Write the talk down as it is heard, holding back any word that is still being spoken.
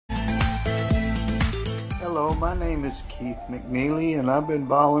Hello, my name is Keith McNeely, and I've been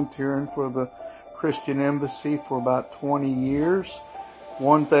volunteering for the Christian Embassy for about 20 years.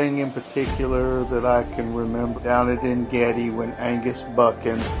 One thing in particular that I can remember down at Ngedi when Angus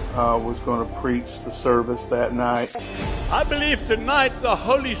Buchan was going to preach the service that night. I believe tonight the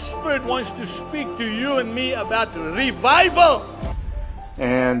Holy Spirit wants to speak to you and me about revival.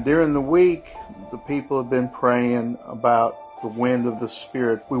 And during the week, the people have been praying about the wind of the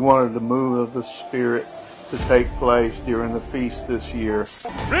Spirit. We wanted the move of the Spirit to take place during the feast this year.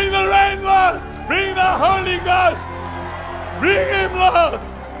 Bring the rain, Lord! Bring the Holy Ghost! Bring Him, Lord!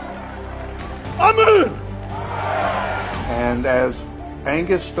 Amen! And as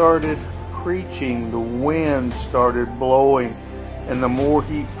Angus started preaching, the wind started blowing. And the more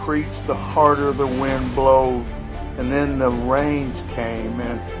he preached, the harder the wind blowed. And then the rains came.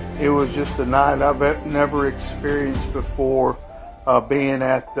 And it was just a night I've never experienced before, being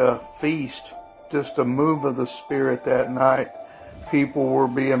at the feast. Just a move of the Spirit that night. People were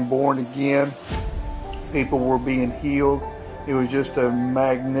being born again. People were being healed. It was just a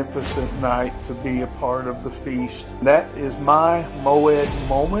magnificent night to be a part of the feast. That is my Moed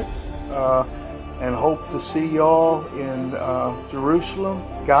moment, and hope to see y'all in Jerusalem.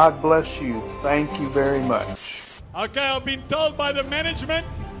 God bless you. Thank you very much. Okay, I've been told by the management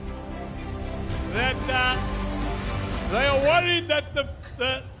that they are worried that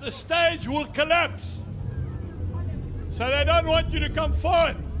the stage will collapse. So they don't want you to come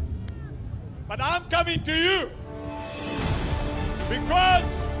forward. But I'm coming to you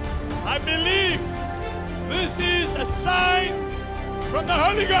because I believe this is a sign from the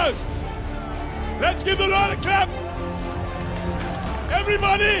Holy Ghost. Let's give the Lord a clap.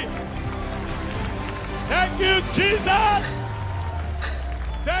 Everybody. Thank you, Jesus.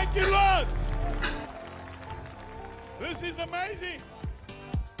 Thank you, Lord. This is amazing.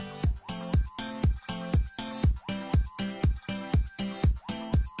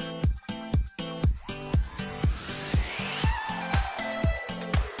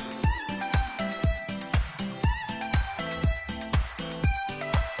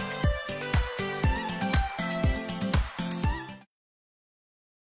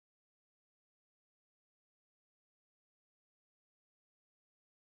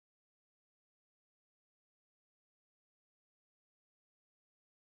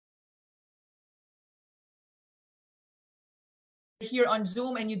 Here on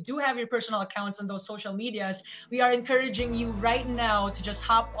Zoom and you do have your personal accounts on those social medias, we are encouraging you right now to just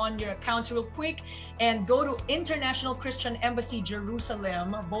hop on your accounts real quick and go to International Christian Embassy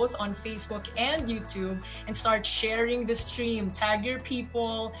Jerusalem, both on Facebook and YouTube, and start sharing the stream. Tag your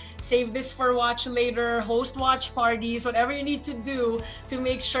people, save this for watch later, host watch parties, whatever you need to do to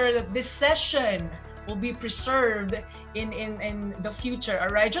make sure that this session will be preserved in the future. All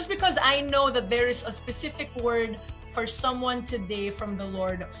right, just because I know that there is a specific word for someone today from the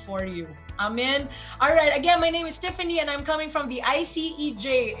Lord for you. Amen. All right, again, my name is Tiffany and I'm coming from the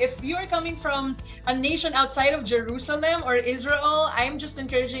ICEJ. If you are coming from a nation outside of Jerusalem or Israel, I'm just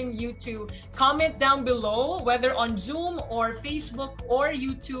encouraging you to comment down below, whether on Zoom or Facebook or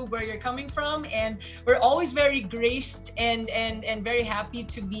YouTube, where you're coming from. And we're always very graced and very happy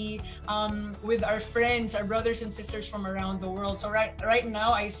to be with our friends, our brothers and sisters from around the world. So right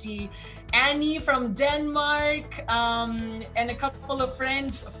now I see Annie from Denmark, and a couple of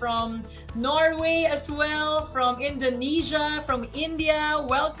friends from Norway as well, from Indonesia, from India.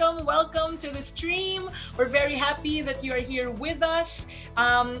 Welcome to the stream. We're very happy that you are here with us,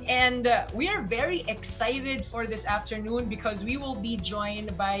 and we are very excited for this afternoon because we will be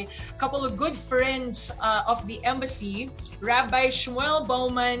joined by a couple of good friends of the embassy, Rabbi Shmuel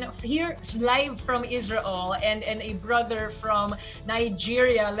Bowman here live from Israel, and a brother from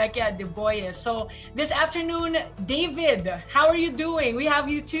Nigeria, Leke Adeboye. So this afternoon, David, how are you doing? We have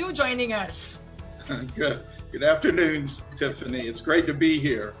you too joining us. Good afternoon, Tiffany. It's great to be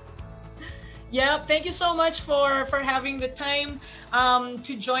here. Yeah, thank you so much for having the time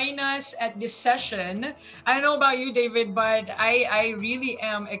to join us at this session. I don't know about you, David, but I really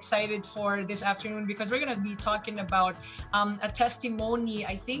am excited for this afternoon because we're going to be talking about a testimony,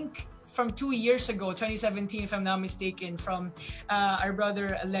 I think, from 2 years ago, 2017, if I'm not mistaken, from our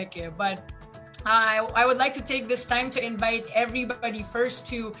brother Leke. But I would like to take this time to invite everybody first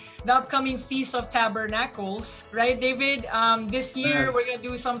to the upcoming Feast of Tabernacles, right, David? This year we're gonna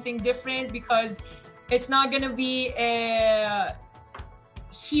do something different because it's not gonna be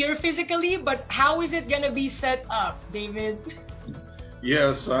here physically, but how is it gonna be set up, David?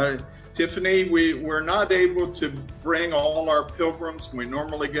 Yes, Tiffany, we're not able to bring all our pilgrims. We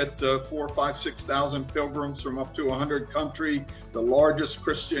normally get 4,000, 5,000, 6,000 pilgrims from up to 100 countries, the largest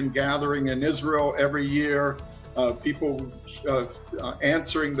Christian gathering in Israel every year. People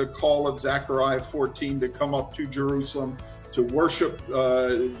answering the call of Zechariah 14 to come up to Jerusalem to worship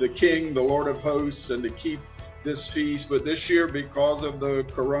the King, the Lord of hosts, and to keep this feast. But this year, because of the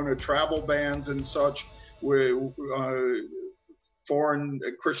corona travel bans and such, foreign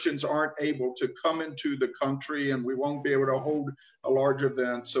Christians aren't able to come into the country, and we won't be able to hold a large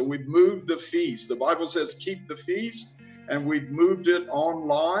event. So we've moved the feast. The Bible says keep the feast, and we've moved it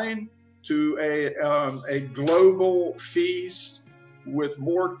online to a global feast with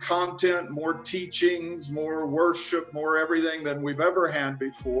more content, more teachings, more worship, more everything than we've ever had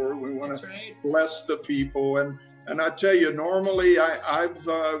before. We want to bless the people. And I tell you, normally I've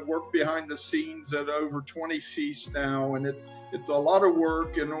worked behind the scenes at over 20 feasts now, and it's a lot of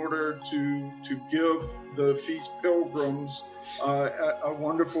work in order to give the feast pilgrims a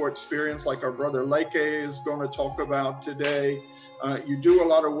wonderful experience like our brother Leke is going to talk about today. You do a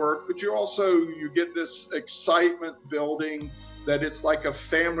lot of work, but you get this excitement building that it's like a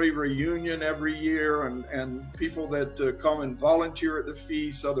family reunion every year, and people that come and volunteer at the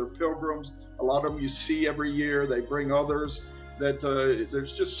feast, other pilgrims, a lot of them you see every year, they bring others, that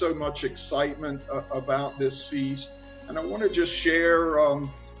there's just so much excitement about this feast. And I want to just share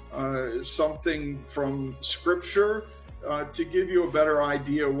something from Scripture to give you a better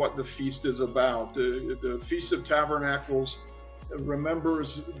idea of what the feast is about. The Feast of Tabernacles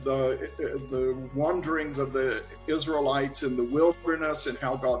remembers the wanderings of the Israelites in the wilderness and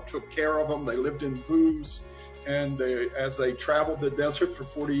how God took care of them. They lived in booths, and as they traveled the desert for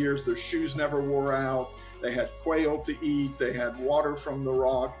 40 years, their shoes never wore out. They had quail to eat. They had water from the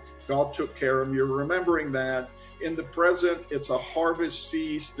rock. God took care of them. You're remembering that. In the present, it's a harvest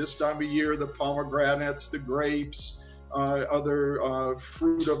feast. This time of year, the pomegranates, the grapes, other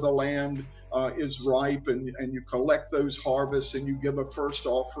fruit of the land is ripe, and you collect those harvests and you give a first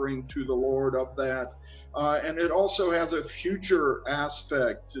offering to the Lord of that. And it also has a future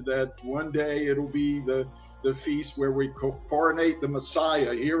aspect, that one day it'll be the feast where we coronate the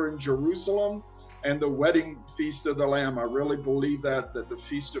Messiah here in Jerusalem, and the wedding feast of the Lamb. I really believe that the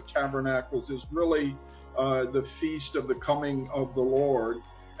Feast of Tabernacles is really the feast of the coming of the Lord.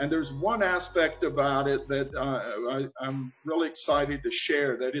 And there's one aspect about it that I'm really excited to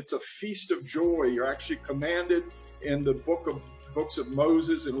share, that it's a feast of joy. You're actually commanded in the books of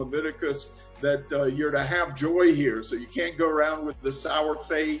Moses and Leviticus that you're to have joy here. So you can't go around with the sour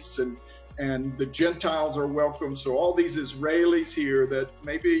face, and the Gentiles are welcome. So all these Israelis here that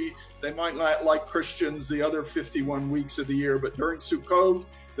maybe they might not like Christians the other 51 weeks of the year, but during Sukkot,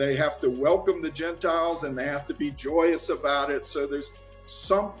 they have to welcome the Gentiles and they have to be joyous about it. So there's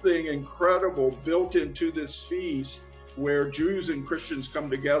something incredible built into this feast where Jews and Christians come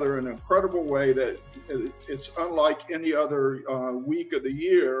together in an incredible way that it's unlike any other week of the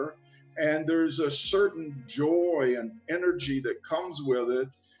year. And there's a certain joy and energy that comes with it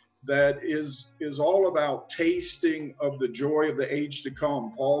that is all about tasting of the joy of the age to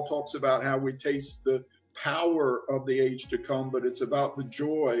come. Paul talks about how we taste the power of the age to come, but it's about the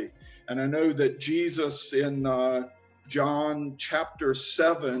joy. And I know that Jesus in John chapter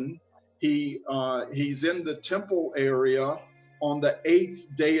 7, he's in the temple area on the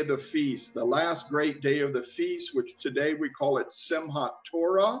 8th day of the feast, the last great day of the feast, which today we call it Simchat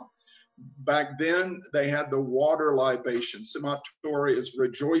Torah. Back then, they had the water libation. Simchat Torah is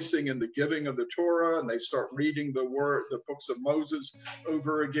rejoicing in the giving of the Torah, and they start reading the books of Moses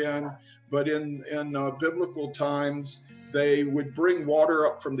over again. But in biblical times, they would bring water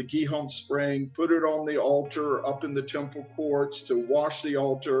up from the Gihon spring, put it on the altar up in the temple courts to wash the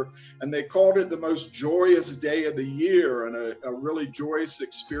altar. And they called it the most joyous day of the year, and a really joyous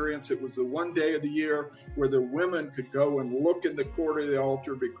experience. It was the one day of the year where the women could go and look in the court of the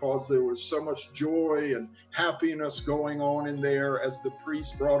altar because there was so much joy and happiness going on in there as the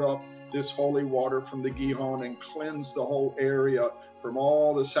priest brought up this holy water from the Gihon and cleansed the whole area from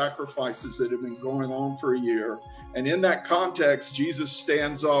all the sacrifices that had been going on for a year. And in that context, Jesus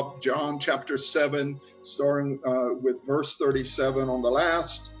stands up, John chapter 7, starting with verse 37. On the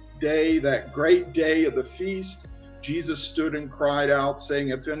last day, that great day of the feast, Jesus stood and cried out, saying,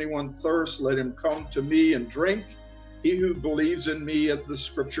 "If anyone thirsts, let him come to me and drink. He who believes in me, as the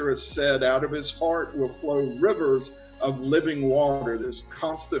scripture has said, out of his heart will flow rivers of living water." This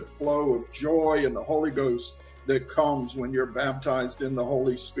constant flow of joy and the Holy Ghost that comes when you're baptized in the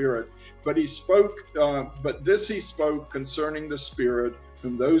Holy Spirit. But he spoke, but this he spoke concerning the Spirit,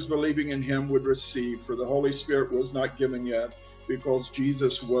 whom those believing in him would receive, for the Holy Spirit was not given yet, because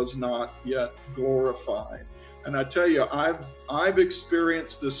Jesus was not yet glorified. And I tell you, I've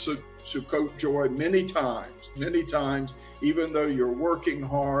experienced the Sukkot joy many times, even though you're working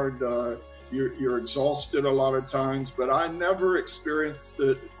hard, you're exhausted a lot of times, but I never experienced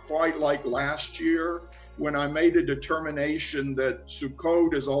it quite like last year, when I made a determination that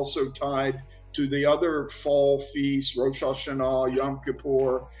Sukkot is also tied to the other fall feasts, Rosh Hashanah, Yom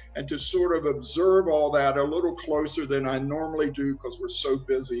Kippur, and to sort of observe all that a little closer than I normally do because we're so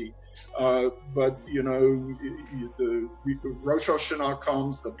busy. But, you know, the Rosh Hashanah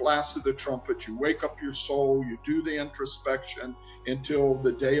comes, the blast of the trumpet, you wake up your soul, you do the introspection until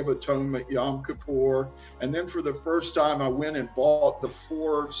the Day of Atonement, Yom Kippur. And then for the first time, I went and bought the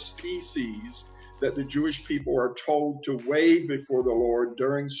 4 species that the Jewish people are told to wave before the Lord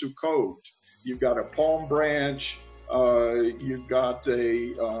during Sukkot. You've got a palm branch, you've got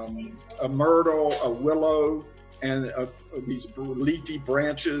a myrtle, a willow, and these leafy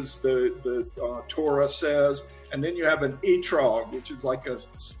branches, the Torah says. And then you have an etrog, which is like a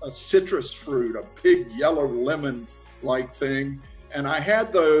citrus fruit, a big yellow lemon-like thing. And I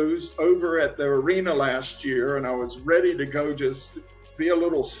had those over at the arena last year, and I was ready to go just be a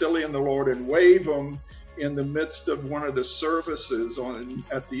little silly in the Lord and wave them in the midst of one of the services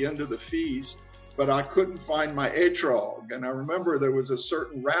at the end of the feast, but I couldn't find my etrog. And I remember there was a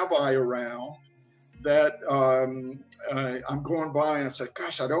certain rabbi around that I'm going by, and I said,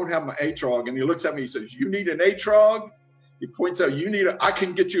 gosh, I don't have my etrog. And he looks at me, he says, you need an etrog? He points out, I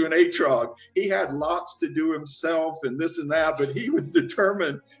can get you an etrog. He had lots to do himself and this and that, but he was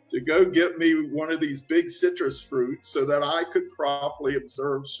determined to go get me one of these big citrus fruits so that I could properly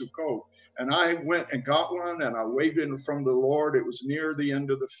observe Sukkot. And I went and got one, and I waved it from the Lord. It was near the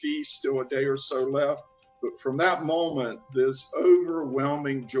end of the feast, still a day or so left. But from that moment, this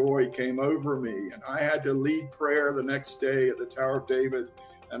overwhelming joy came over me. And I had to lead prayer the next day at the Tower of David,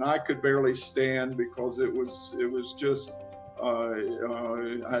 and I could barely stand because it was just,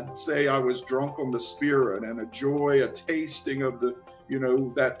 I'd say I was drunk on the Spirit, and a joy, a tasting of the, you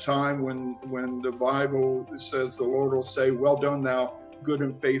know, that time when the Bible says the Lord will say, well done, thou good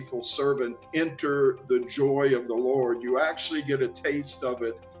and faithful servant, enter the joy of the Lord. You actually get a taste of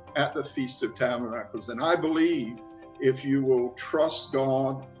it at the Feast of Tabernacles. And I believe if you will trust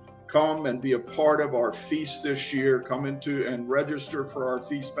God, come and be a part of our feast this year, come into and register for our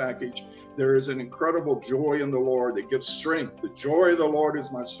feast package. There is an incredible joy in the Lord that gives strength. The joy of the Lord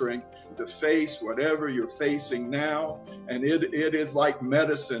is my strength to face whatever you're facing now. And it is like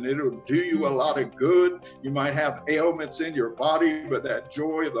medicine. It'll do you a lot of good. You might have ailments in your body, but that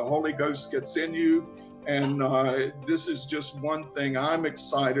joy of the Holy Ghost gets in you. And this is just one thing I'm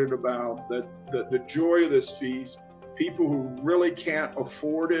excited about, that the joy of this feast. People who really can't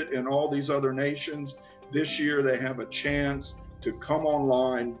afford it in all these other nations, this year they have a chance to come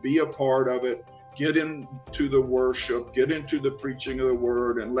online, be a part of it, get into the worship, get into the preaching of the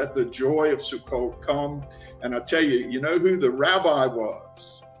word, and let the joy of Sukkot come. And I tell you, you know who the rabbi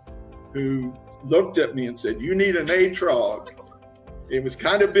was who looked at me and said, you need an etrog? He was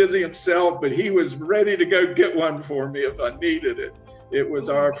kind of busy himself, but he was ready to go get one for me if I needed it. It was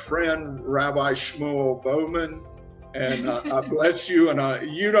our friend, Rabbi Shmuel Bowman. And I bless you, and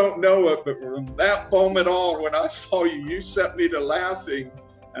you don't know it, but from that moment on, when I saw you, you set me to laughing,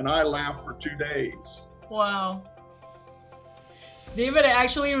 and I laughed for 2 days. Wow. David, I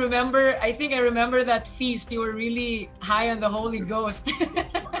think I remember that feast. You were really high on the Holy Ghost.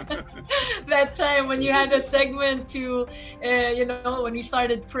 That time when you had a segment to, when we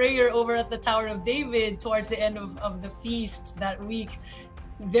started prayer over at the Tower of David towards the end of the feast that week.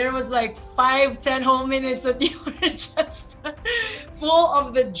 There was like 5-10 whole minutes that you were just full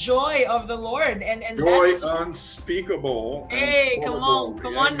of the joy of the Lord, and joy unspeakable. Hey, come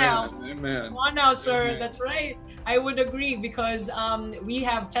on now. Amen. Come on now, sir. Amen. That's right. I would agree, because we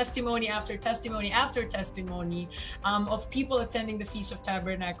have testimony after testimony after testimony of people attending the Feast of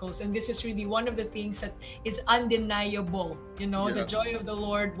Tabernacles, and this is really one of the things that is undeniable. You know, the joy of the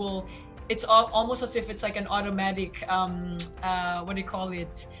Lord will. It's almost as if it's like an automatic, what do you call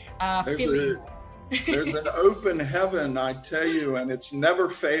it? Feeling. There's an open heaven, I tell you, and it's never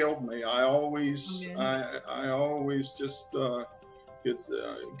failed me. I always just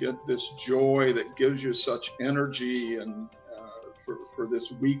get this joy that gives you such energy, and for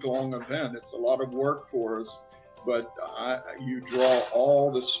this week-long event, it's a lot of work for us, but you draw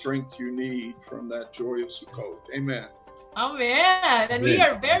all the strength you need from that joy of Sukkot. Amen. Amen. And we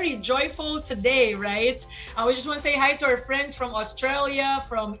are very joyful today, right? We just want to say hi to our friends from Australia,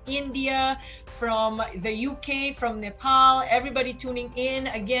 from India, from the UK, from Nepal, everybody tuning in.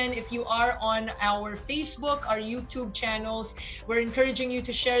 Again, if you are on our Facebook, our YouTube channels, we're encouraging you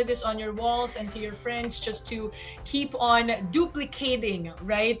to share this on your walls and to your friends, just to keep on duplicating,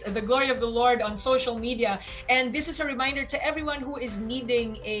 right, the glory of the Lord on social media. And this is a reminder to everyone who is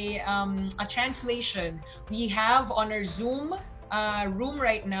needing a translation. We have on our Zoom room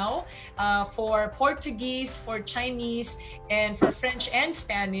right now for Portuguese, for Chinese, and for French and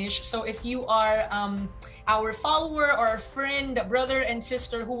Spanish. So if you are our follower or a friend, brother and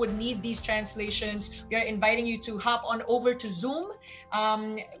sister who would need these translations, we are inviting you to hop on over to Zoom.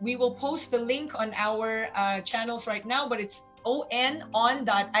 We will post the link on our channels right now, but it's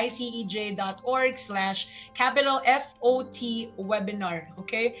on.icej.org/capital FOT webinar.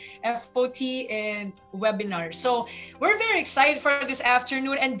 Okay, FOT and webinar. So we're very excited for this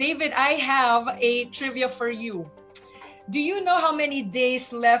afternoon. And David, I have a trivia for you. Do you know how many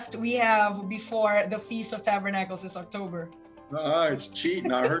days left we have before the Feast of Tabernacles this October? It's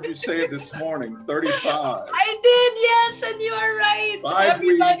cheating. I heard you say it this morning. 35. I did, yes, and you are right. 5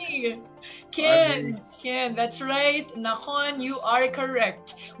 Everybody. weeks. Ken, that's right. Nakon, you are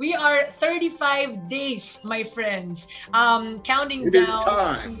correct. We are 35 days, my friends. Counting it down. It is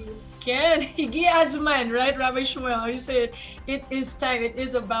time. Ken, Higi Azman, right, Rabbi Shmuel? You said it is time. It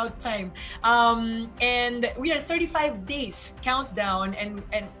is about time. And we are 35 days countdown, and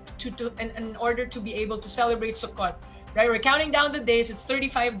in order to be able to celebrate Sukkot. Right, we're counting down the days. It's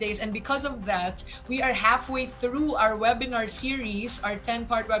 35 days, and because of that, we are halfway through our webinar series, our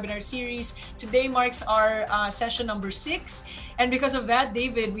 10-part webinar series. Today marks our session number 6, and because of that,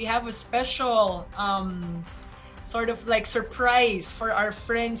 David, we have a special sort of like surprise for our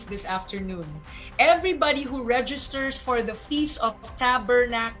friends this afternoon. Everybody who registers for the Feast of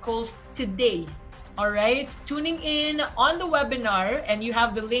Tabernacles today, all right, tuning in on the webinar, and you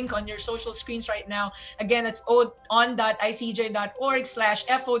have the link on your social screens right now. Again, it's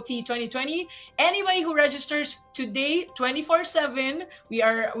on.icej.org/FOT2020. Anybody who registers today, 24/7,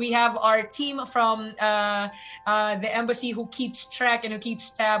 we have our team from the embassy who keeps track and who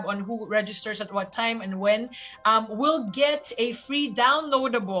keeps tab on who registers at what time and when. Will get a free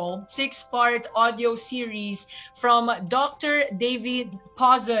downloadable 6-part audio series from Dr. David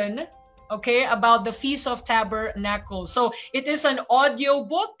Pazon, okay, about the Feast of Tabernacles. So it is an audio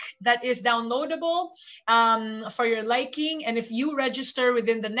book that is downloadable for your liking. And if you register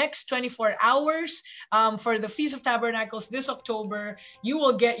within the next 24 hours for the Feast of Tabernacles this October, you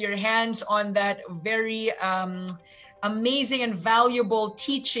will get your hands on that very amazing and valuable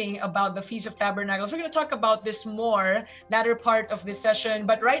teaching about the Feast of Tabernacles. We're going to talk about this more latter part of this session,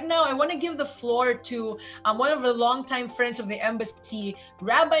 but right now I want to give the floor to one of the longtime friends of the embassy,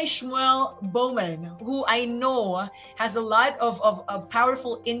 Rabbi Shmuel Bowman, who I know has a lot of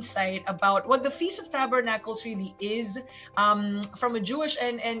powerful insight about what the Feast of Tabernacles really is from a Jewish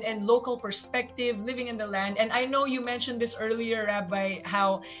and local perspective, living in the land. And I know you mentioned this earlier, Rabbi,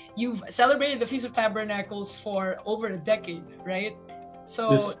 how you've celebrated the Feast of Tabernacles for over a decade, right?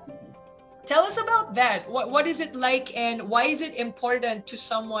 So tell us about that. What is it like, and why is it important to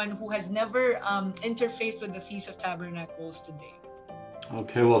someone who has never interfaced with the Feast of Tabernacles today?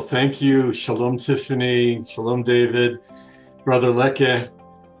 Okay, well, thank you. Shalom, Tiffany. Shalom, David. Brother Leke.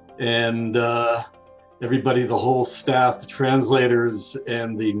 And everybody, the whole staff, the translators,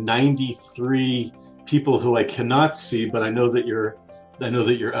 and the 93 people who I cannot see, but I know that you're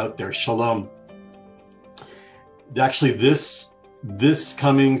out there. Shalom. Actually, this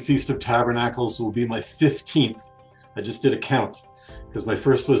coming Feast of Tabernacles will be my 15th. I just did a count because my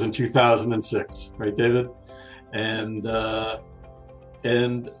first was in 2006, right, David? And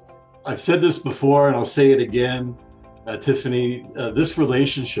I've said this before, and I'll say it again, Tiffany. This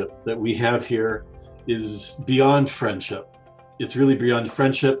relationship that we have here is beyond friendship. It's really beyond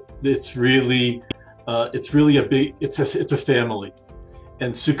friendship. It's really a family,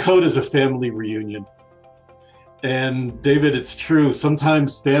 and Sukkot is a family reunion. And David, it's true.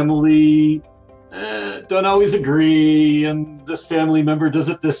 Sometimes family don't always agree, and this family member does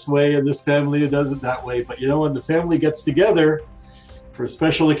it this way, and this family does it that way. But you know, when the family gets together for a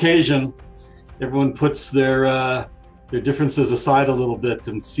special occasion, everyone puts their differences aside a little bit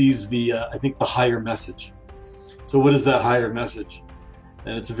and sees I think the higher message. So what is that higher message?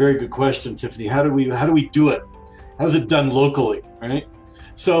 And it's a very good question, Tiffany. How do we do it? How's it done locally, right?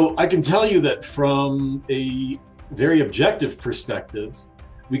 So I can tell you that from a very objective perspective,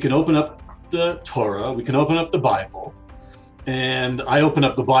 we can open up the Torah, we can open up the Bible, and I open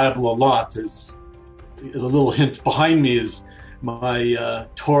up the Bible a lot, as a little hint behind me is my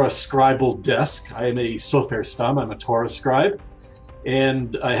Torah scribal desk. I am a Sofer Stam, I'm a Torah scribe.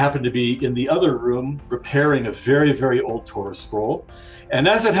 And I happen to be in the other room repairing a very, very old Torah scroll. And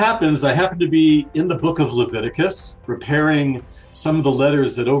as it happens, I happen to be in the book of Leviticus, repairing some of the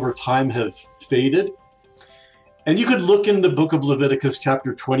letters that over time have faded. And you could look in the book of Leviticus,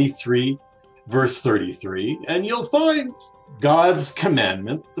 chapter 23, verse 33, and you'll find God's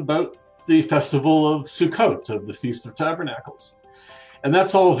commandment about the festival of Sukkot, of the Feast of Tabernacles. And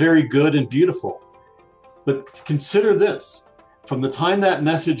that's all very good and beautiful. But consider this. From the time that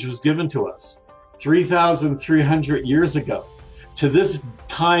message was given to us, 3,300 years ago, to this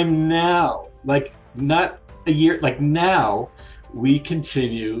time now, like not a year, like now, we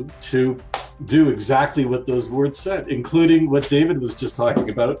continue to do exactly what those words said, including what David was just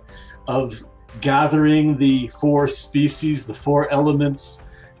talking about, of gathering the 4 species, the 4 elements,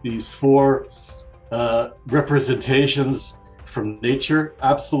 these 4 representations from nature.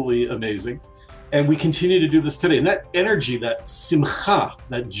 Absolutely amazing. And we continue to do this today. And that energy, that simcha,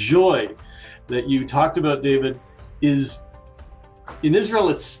 that joy that you talked about, David, is in Israel,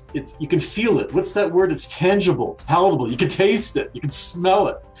 it's you can feel it. What's that word? It's tangible, it's palatable. You can taste it, you can smell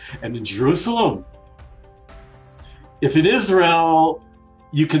it. And in Jerusalem, if in Israel,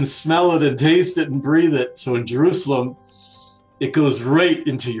 you can smell it and taste it and breathe it, so in Jerusalem, it goes right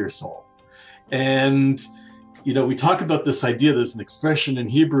into your soul. And, you know, we talk about this idea, there's an expression in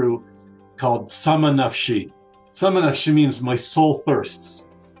Hebrew called sama nafshi. Sama nafshi means my soul thirsts.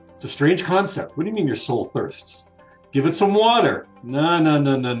 It's a strange concept. What do you mean your soul thirsts? Give it some water. No, no,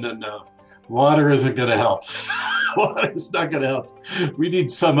 no, no, no, no. Water isn't going to help. Water is not going to help. We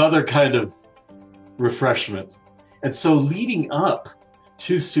need some other kind of refreshment. And so leading up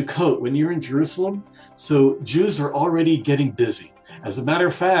to Sukkot, when you're in Jerusalem, so Jews are already getting busy. As a matter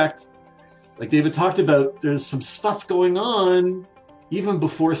of fact, like David talked about, there's some stuff going on even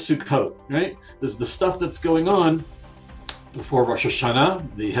before Sukkot, right? There's the stuff that's going on before Rosh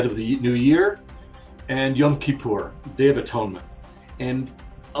Hashanah, the head of the new year, and Yom Kippur, Day of Atonement. And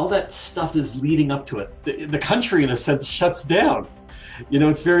all that stuff is leading up to it. The country, in a sense, shuts down. You know,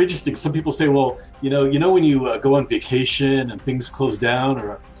 it's very interesting. Some people say, well, you know when you go on vacation and things close down,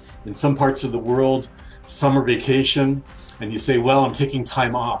 or in some parts of the world, summer vacation, and you say, well, I'm taking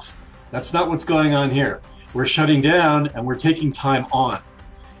time off. That's not what's going on here. We're shutting down and we're taking time on.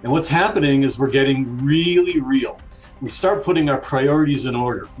 And what's happening is we're getting really real. We start putting our priorities in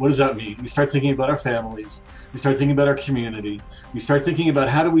order. What does that mean? We start thinking about our families. We start thinking about our community. We start thinking about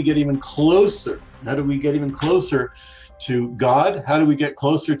how do we get even closer? How do we get even closer to God? How do we get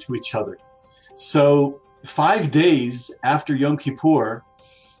closer to each other? So 5 days after Yom Kippur,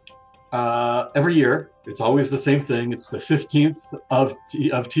 every year, it's always the same thing. It's the 15th of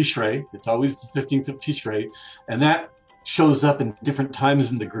Tishrei. It's always the 15th of Tishrei. And that shows up in different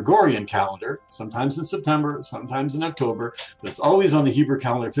times in the Gregorian calendar, sometimes in September, sometimes in October, but it's always on the Hebrew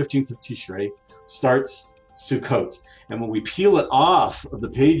calendar. 15th of Tishrei starts Sukkot. And when we peel it off of the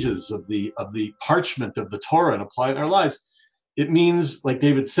pages of the parchment of the Torah and apply it in our lives, it means, like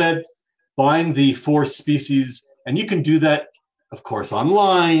David said, buying the 4 species. And you can do that, of course,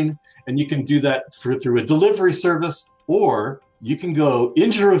 online, and you can do that through a delivery service, or you can go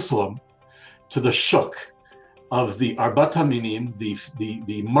in Jerusalem to the shuk of the Arbat Haminim,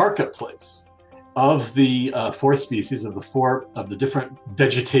 the marketplace of the 4 species, of the different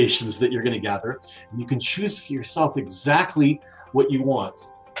vegetations that you're going to gather. And you can choose for yourself exactly what you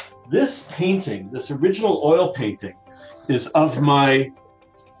want. This painting, this original oil painting, is of my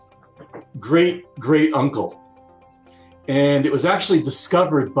great uncle. And it was actually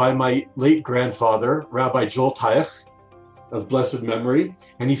discovered by my late grandfather, Rabbi Joel Taich, of blessed memory.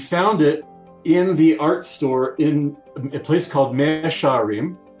 And he found it in the art store in a place called Mea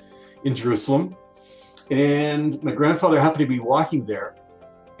Sha'arim in Jerusalem. And my grandfather happened to be walking there,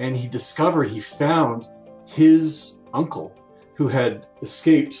 and he found his uncle who had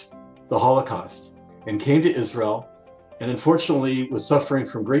escaped the Holocaust and came to Israel, and unfortunately was suffering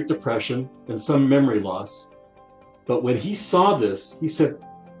from great depression and some memory loss. But when he saw this, he said,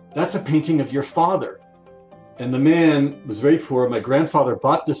 "That's a painting of your father." And the man was very poor. My grandfather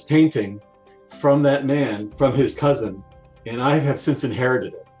bought this painting from that man, from his cousin, and I have since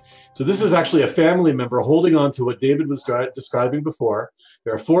inherited it. So this is actually a family member holding on to what David was describing before.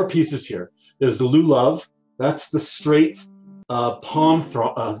 There are 4 pieces here. There's the lulav, that's the straight palm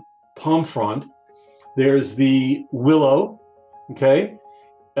frond. There's the willow, okay,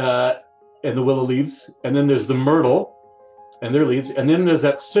 and the willow leaves. And then there's the myrtle and their leaves. And then there's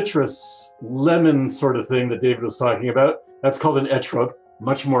that citrus lemon sort of thing that David was talking about. That's called an etrog,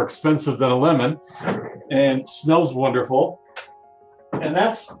 much more expensive than a lemon. and smells wonderful. And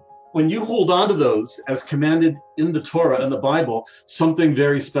that's when you hold on to those as commanded in the Torah and the Bible, something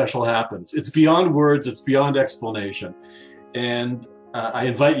very special happens. It's beyond words, it's beyond explanation. And I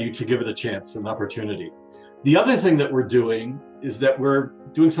invite you to give it a chance, an opportunity. The other thing that we're doing is that we're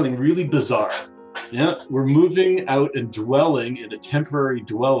doing something really bizarre. Yeah, we're moving out and dwelling in a temporary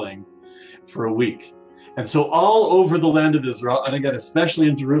dwelling for a week. And so all over the land of Israel, and again, especially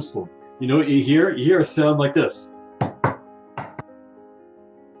in Jerusalem, you know what you hear? You hear a sound like this.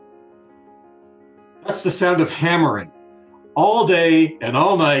 That's the sound of hammering all day and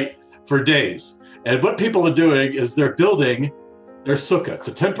all night for days. And what people are doing is they're building their sukkah. It's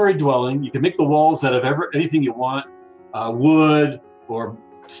a temporary dwelling. You can make the walls out of anything you want, wood or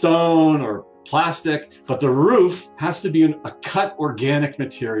stone or plastic, but the roof has to be a cut organic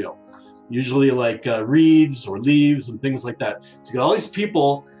material, usually like reeds or leaves and things like that. So you got all these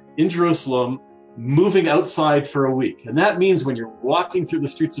people in Jerusalem moving outside for a week. And that means when you're walking through the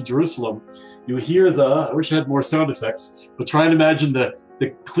streets of Jerusalem, you hear I wish I had more sound effects, but try and imagine the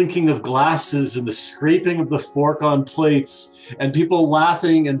clinking of glasses and the scraping of the fork on plates and people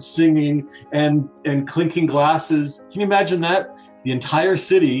laughing and singing and clinking glasses. Can you imagine that? The entire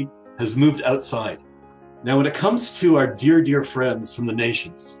city has moved outside. Now, when it comes to our dear, dear friends from the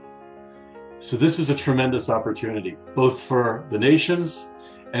nations, so this is a tremendous opportunity, both for the nations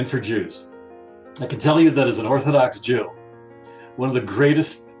and for Jews. I can tell you that as an Orthodox Jew, one of the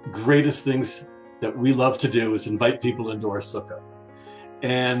greatest things that we love to do is invite people into our sukkah.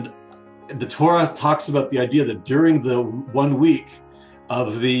 And the Torah talks about the idea that during the 1 week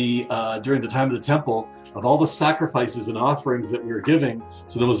of during the time of the temple, of all the sacrifices and offerings that we were giving,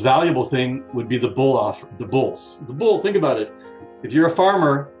 so the most valuable thing would be the bulls. The bull, think about it. If you're a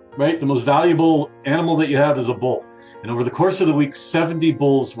farmer, right, the most valuable animal that you have is a bull. And over the course of the week, 70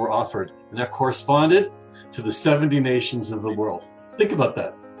 bulls were offered. And that corresponded to the 70 nations of the world. Think about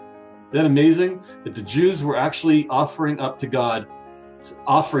that. Isn't that amazing? That the Jews were actually offering up to God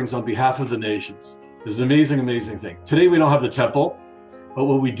offerings on behalf of the nations. It's an amazing, amazing thing. Today we don't have the temple, but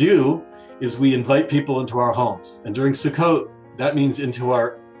what we do is we invite people into our homes. And during Sukkot, that means into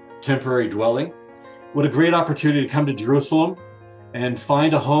our temporary dwelling. What a great opportunity to come to Jerusalem and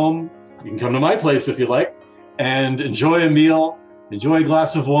find a home. You can come to my place if you like and enjoy a meal, enjoy a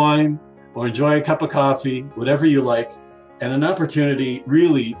glass of wine, or enjoy a cup of coffee, whatever you like, and an opportunity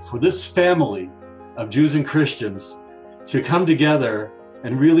really for this family of Jews and Christians to come together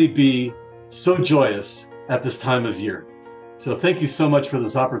and really be so joyous at this time of year. So thank you so much for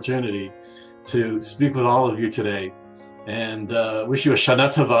this opportunity to speak with all of you today, and wish you a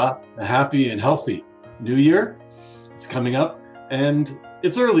Shana Tova, a happy and healthy New Year. It's coming up, and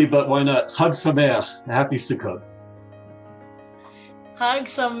it's early, but why not? Chag Sameach, a happy Sukkot. Chag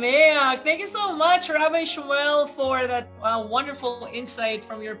Sameach. Thank you so much, Rabbi Shmuel, for that wonderful insight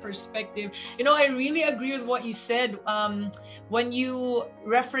from your perspective. You know, I really agree with what you said when you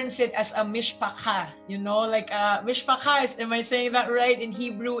reference it as a mishpacha. You know, like mishpacha is, am I saying that right? In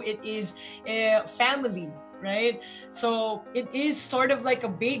Hebrew, it is a family, right? So it is sort of like a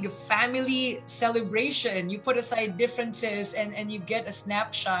big family celebration. You put aside differences and you get a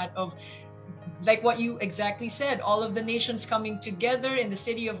snapshot of, like what you exactly said, all of the nations coming together in the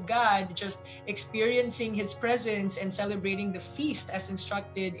city of God, just experiencing his presence and celebrating the feast as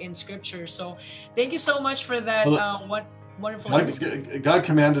instructed in scripture. So thank you so much for that wonderful insight. God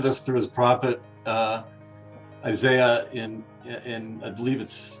commanded us through his prophet Isaiah in I believe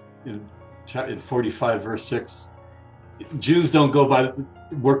it's in 45 verse 6. Jews don't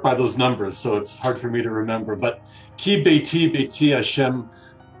work by those numbers, so it's hard for me to remember, but Ki Beiti Beiti Hashem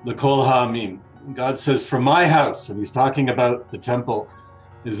L'Kol Ha'amim. God says, for my house, and he's talking about the temple,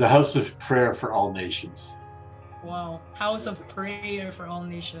 is the house of prayer for all nations. Wow, house of prayer for all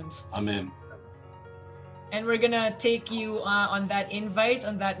nations. Amen. And we're gonna take you on that invite,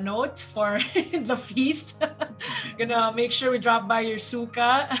 on that note, for the feast. Gonna make sure we drop by your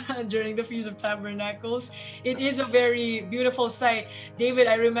sukkah during the Feast of Tabernacles. It is a very beautiful sight. David,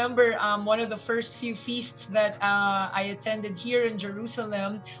 I remember one of the first few feasts that I attended here in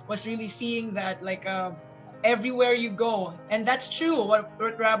Jerusalem was really seeing that, like, everywhere you go. And that's true, what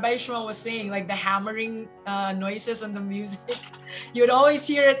Rabbi Shmuel was saying, like the hammering noises and the music. You would always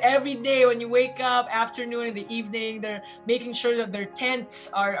hear it every day when you wake up, afternoon, in the evening. They're making sure that their tents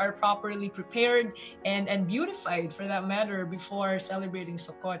are properly prepared and beautified, for that matter, before celebrating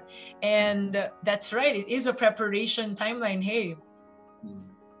Sukkot. And that's right, it is a preparation timeline. Hey.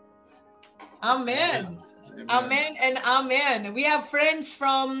 Amen. Amen and amen. We have friends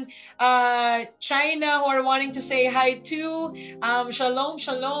from China who are wanting to say hi too. Shalom,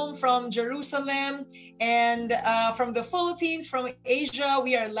 shalom from Jerusalem, and from the Philippines, from Asia.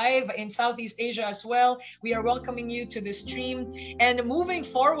 We are live in Southeast Asia as well. We are welcoming you to the stream. And moving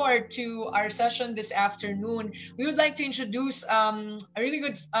forward to our session this afternoon, we would like to introduce a really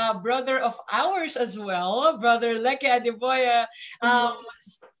good brother of ours as well, Brother Leke Adeboye.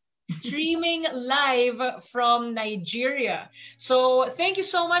 Streaming live from Nigeria. So thank you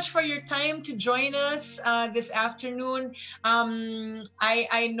so much for your time to join us this afternoon.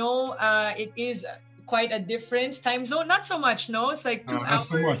 I know it is quite a different time zone. Not so much, no? It's like 2 hours. Not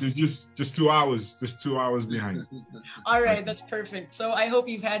so much. It's just 2 hours. Just 2 hours behind. All right, that's perfect. So I hope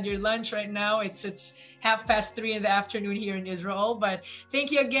you've had your lunch right now. It's 3:30 in the afternoon here in Israel. But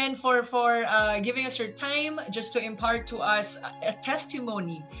thank you again for giving us your time just to impart to us a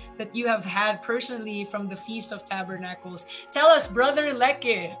testimony that you have had personally from the Feast of Tabernacles. Tell us, Brother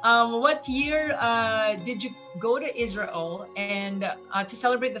Leke, what year did you go to Israel and to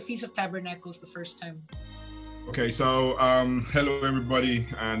celebrate the Feast of Tabernacles the first time? Okay, so hello everybody,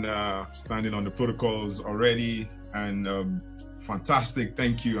 and standing on the protocols already, and fantastic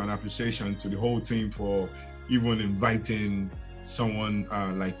thank you and appreciation to the whole team for even inviting someone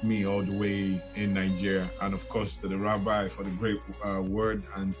like me all the way in Nigeria, and of course to the rabbi for the great word,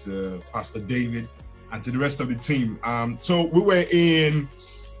 and to Pastor David and to the rest of the team. So we were in,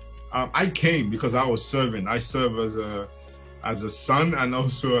 I came because I was serving. I serve as a son and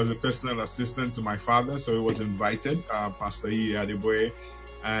also as a personal assistant to my father, so he was invited, Pastor Leke Adeboye.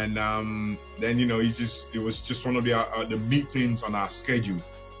 And then, you know, it was just one of the meetings on our schedule.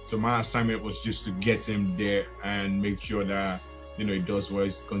 So my assignment was just to get him there and make sure that, you know, he does what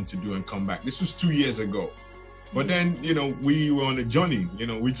he's going to do and come back. This was 2 years ago. But then, you know, we were on a journey, you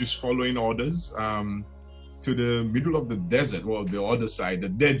know, we're just following orders to the middle of the desert. Well, the other side, the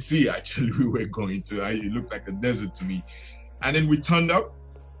Dead Sea, actually, we were going to. It looked like a desert to me. And then we turned up,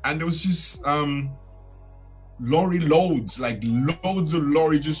 and there was just lorry loads, like loads of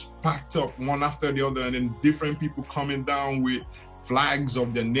lorry just packed up one after the other, and then different people coming down with flags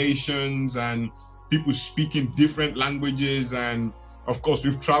of their nations and people speaking different languages. And of course,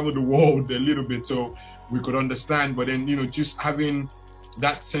 we've traveled the world a little bit so we could understand, but then, you know, just having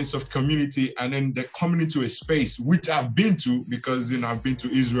that sense of community, and then they're coming into a space which I've been to, because, you know, I've been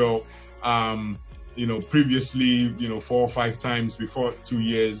to Israel you know, previously, you know, 4 or 5 times before 2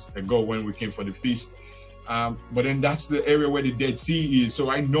 years ago when we came for the feast. But then that's the area where the Dead Sea is. So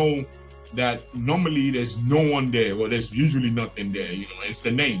I know that normally there's no one there. Well, there's usually nothing there, you know, it's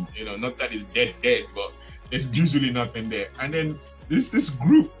the name, you know, not that it's dead, but there's usually nothing there. And then there's this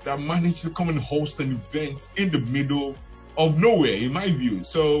group that managed to come and host an event in the middle of nowhere, in my view.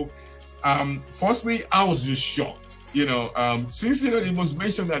 So, firstly, I was just shocked, you know, since, you know, it was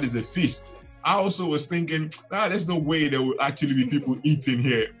mentioned that it's a feast. I also was thinking, there's no way there will actually be people eating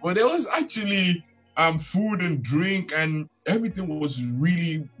here. But there was actually food and drink, and everything was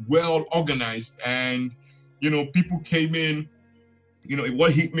really well organized. And, you know, people came in, you know,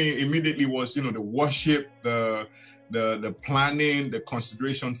 what hit me immediately was, you know, the worship, the planning, the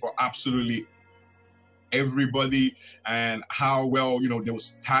consideration for absolutely everybody, and how well, you know, there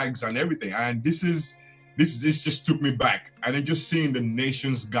was tags and everything. And this just took me back. And then just seeing the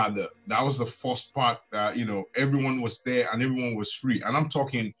nations gather, that was the first part. You know, everyone was there and everyone was free. And I'm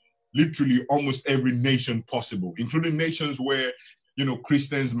talking literally almost every nation possible, including nations where, you know,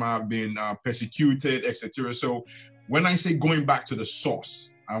 Christians might have been persecuted, etc. So when I say going back to the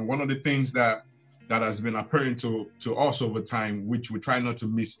source, and one of the things that has been apparent to us over time, which we try not to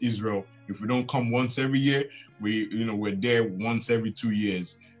miss Israel. If we don't come once every year, we're there once every 2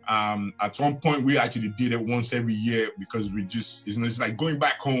 years. At one point, we actually did it once every year, because we just, it's like going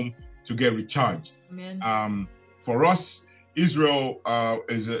back home to get recharged. For us, Israel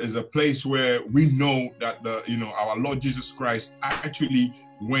is a place where we know that our Lord Jesus Christ actually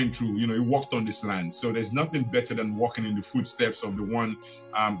went through, he walked on this land. So there's nothing better than walking in the footsteps of the one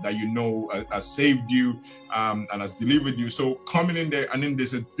that has saved you and has delivered you. So coming in there, and then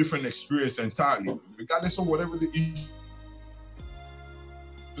there's a different experience entirely, regardless of whatever the issue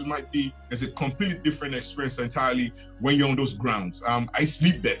might be. There's a completely different experience entirely when you're on those grounds. I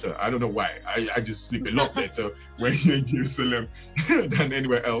sleep better. I don't know why. I just sleep a lot better when you're in Jerusalem than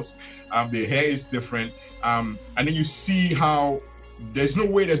anywhere else. The hair is different. And then you see how there's no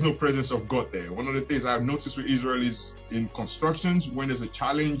way there's no presence of God there. One of the things I've noticed with Israel is in constructions, when there's a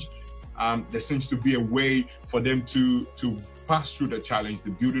challenge, there seems to be a way for them to pass through the challenge. The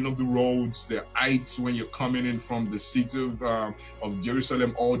building of the roads, the heights when you're coming in from the city of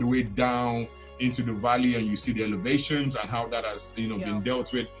Jerusalem all the way down into the valley and you see the elevations and how that has, been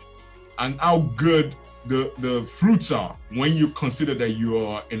dealt with, and how good the fruits are when you consider that you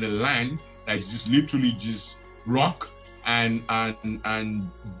are in a land that's just literally just rock and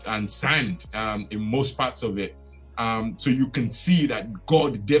sand in most parts of it. So you can see that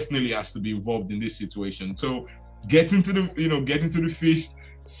God definitely has to be involved in this situation. So getting to the feast,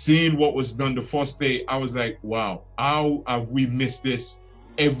 seeing what was done the first day, I was like, wow, how have we missed this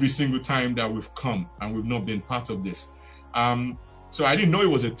every single time that we've come and we've not been part of this? So I didn't know it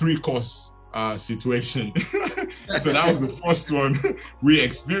was a 3-course situation. So that was the first one we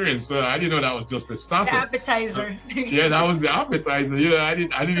experienced. So I didn't know that was just the starter. The appetizer. Yeah, that was the appetizer. I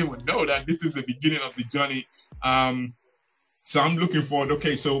didn't even know that this is the beginning of the journey. So I'm looking forward.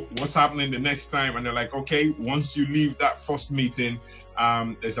 Okay, so what's happening the next time? And they're like, okay, once you leave that first meeting,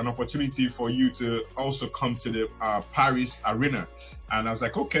 there's an opportunity for you to also come to the Paris Arena. And I was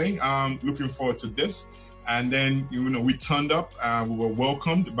like, okay, looking forward to this. And then we turned up. We were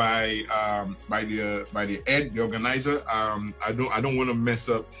welcomed by the Ed, the organizer. I don't want to mess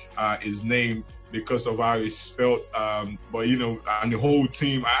up his name because of how it's spelled. But and the whole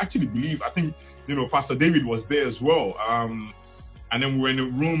team. I think Pastor David was there as well. And then we were in a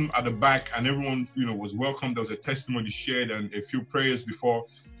room at the back, and everyone was welcomed. There was a testimony shared and a few prayers before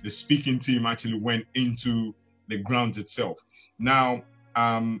the speaking team actually went into the grounds itself. Now,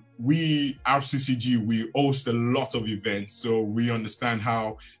 RCCG, we host a lot of events, so we understand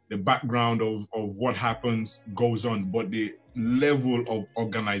how the background of what happens goes on, but the level of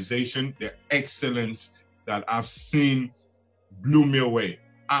organization, the excellence that I've seen blew me away.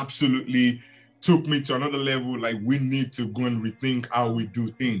 Absolutely took me to another level. Like, we need to go and rethink how we do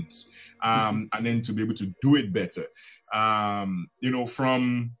things, and then to be able to do it better.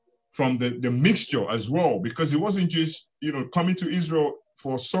 From the mixture as well, because it wasn't just coming to Israel.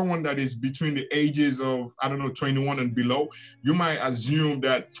 For someone that is between the ages of 21 and below, you might assume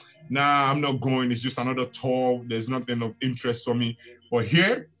that I'm not going, it's just another tour, there's nothing of interest for me. But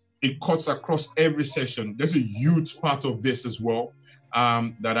here it cuts across every session. There's a huge part of this as well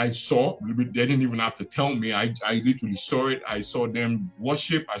that I saw. They didn't even have to tell me. I literally saw it. I saw them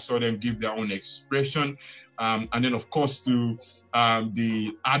worship. I saw them give their own expression. And then, of course, to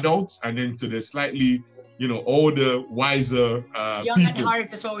the adults, and then to the slightly, older, wiser young people. at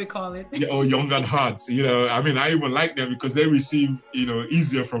heart is what we call it. Yeah, or young at heart. I even like them because they receive,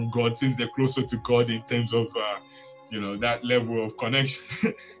 easier from God since they're closer to God in terms of, that level of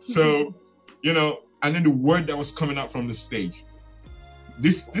connection. So, and then the word that was coming out from the stage.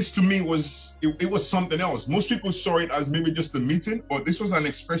 This to me was, it was something else. Most people saw it as maybe just a meeting, but this was an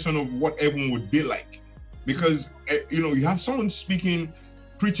expression of what everyone would be like. Because, you have someone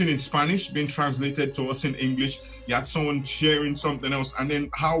preaching in Spanish, being translated to us in English. You had someone sharing something else, and then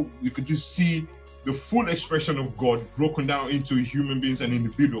how you could just see the full expression of God broken down into human beings and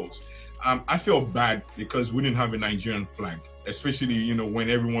individuals. I felt bad because we didn't have a Nigerian flag, especially, when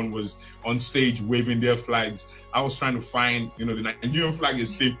everyone was on stage waving their flags. I was trying to find, the Nigerian flag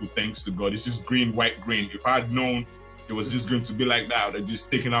is simple, thanks to God. It's just green, white, green. If I had known it was just going to be like that, I'd just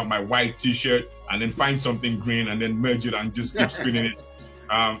taken out my white t-shirt and then find something green and then merge it and just keep spinning it.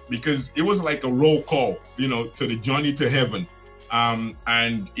 Because it was like a roll call, to the journey to heaven.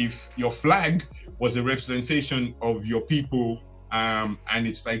 And if your flag was a representation of your people, and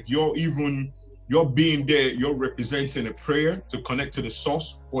it's like you're being there, you're representing a prayer to connect to the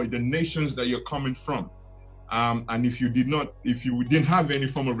source for the nations that you're coming from. And if you didn't have any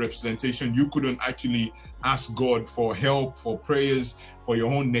form of representation, you couldn't actually ask God for help, for prayers, for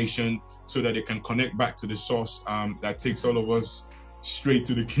your own nation, so that it can connect back to the source that takes all of us straight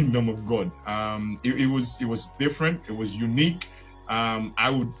to the kingdom of God. It was different. It was unique. I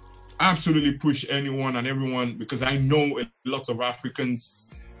would absolutely push anyone and everyone, because I know a lot of Africans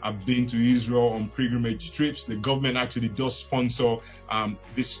have been to Israel on pilgrimage trips. The government actually does sponsor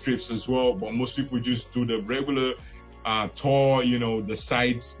these trips as well, but most people just do the regular tour, the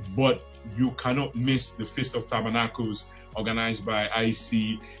sites. But you cannot miss the Feast of Tabernacles organized by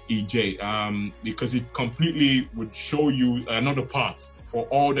ICEJ, because it completely would show you another part for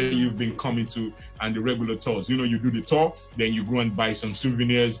all that you've been coming to and the regular tours. You do the tour, then you go and buy some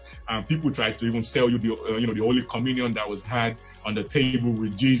souvenirs. People try to even sell you the Holy Communion that was had on the table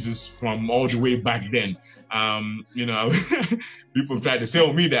with Jesus from all the way back then. People tried to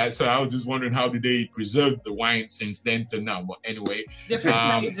sell me that, so I was just wondering how did they preserve the wine since then to now. But anyway, different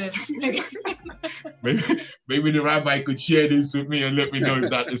sizes. maybe the rabbi could share this with me and let me know if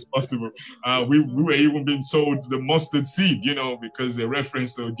that is possible. We were even being sold the mustard seed, because the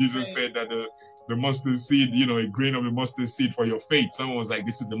reference to Jesus said that the the mustard seed, you know, a grain of the mustard seed for your faith. Someone was like,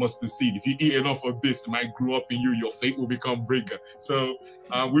 this is the mustard seed. If you eat enough of this, it might grow up in you. Your faith will become bigger. So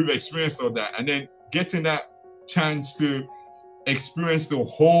we've experienced all that. And then getting that chance to experience the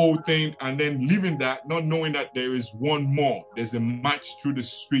whole thing and then living that, not knowing that there is one more. There's a march through the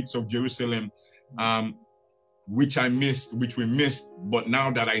streets of Jerusalem, which we missed. But now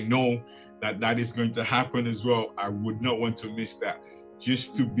that I know that that is going to happen as well, I would not want to miss that,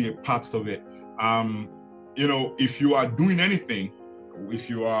 just to be a part of it. You know, if you are doing anything, if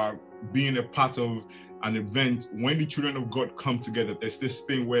you are being a part of an event, when the children of God come together, there's this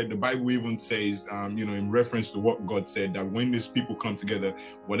thing where the Bible even says, you know, in reference to what God said, that when these people come together,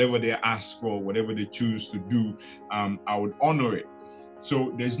 whatever they ask for, whatever they choose to do, I would honor it.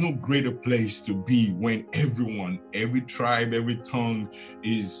 So there's no greater place to be when everyone, every tribe, every tongue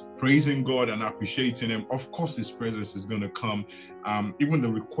is praising God and appreciating Him. Of course, His presence is going to come. Even the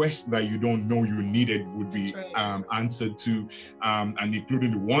requests that you don't know you needed would be answered to, and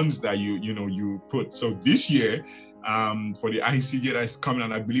including the ones that you put. So this year, for the ICEJ that's coming,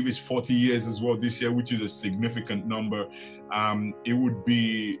 and I believe it's 40 years as well this year, which is a significant number. It would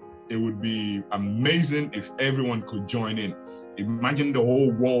be amazing if everyone could join in. Imagine the whole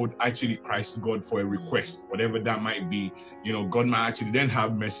world actually cries to God for a request, whatever that might be. You know, God might actually then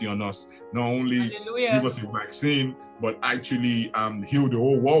have mercy on us, not only give us a vaccine, but actually heal the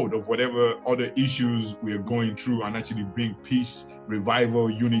whole world of whatever other issues we are going through, and actually bring peace,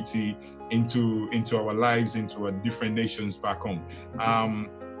 revival, unity into our lives, into our different nations back home.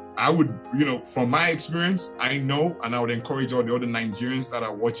 I would, you know, from my experience, I know, and I would encourage all the other Nigerians that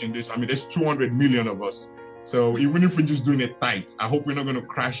are watching this. I mean, there's 200 million of us. So even if we're just doing it tight, I hope we're not going to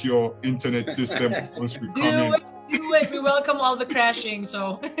crash your internet system once we come in. Do it. We welcome all the crashing.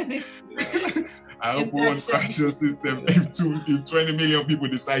 So I hope we won't crash your system if 20 million people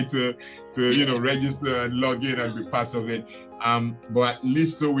decide to you know, register and log in and be part of it. But at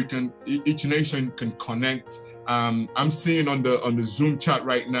least so we can, each nation can connect. I'm seeing on the Zoom chat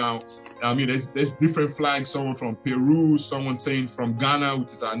right now, I mean, there's different flags. Someone from Peru, someone saying from Ghana, which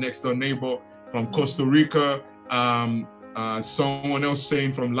is our next door neighbor, from Costa Rica, someone else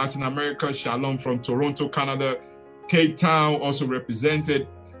saying from Latin America, Shalom from Toronto, Canada, Cape Town also represented.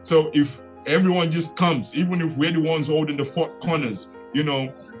 So if everyone just comes, even if we're the ones holding the four corners, you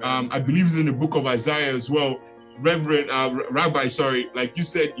know, I believe it's in the book of Isaiah as well. Rabbi, sorry, like you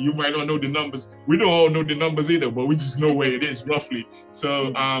said, you might not know the numbers. We don't all know the numbers either, but we just know where it is roughly.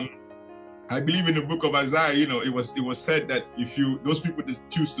 So I believe in the book of Isaiah, you know, it was said that if those people that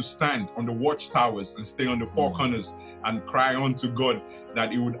choose to stand on the watchtowers and stay on the four corners and cry unto God,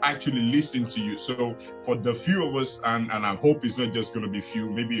 that He would actually listen to you. So for the few of us, and I hope it's not just going to be few,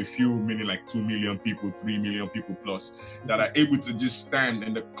 maybe a few, meaning like 2 million people, 3 million people plus, that are able to just stand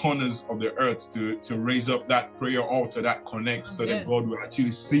in the corners of the earth to raise up that prayer altar, that connect, so that God will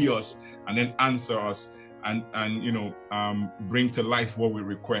actually see us and then answer us and you know, bring to life what we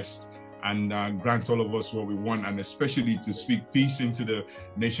request. And grant all of us what we want, and especially to speak peace into the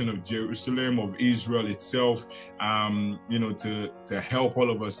nation of Jerusalem, of Israel itself, you know, to help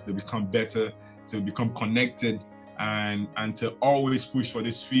all of us to become better, to become connected, and to always push for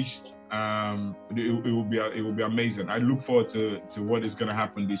this feast. It will be amazing. I look forward to what is going to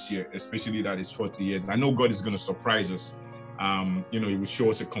happen this year, especially that it's 40 years. I know God is going to surprise us. You know, He will show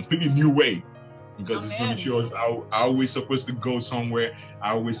us a completely new way, because it's going to show us how we're supposed to go somewhere,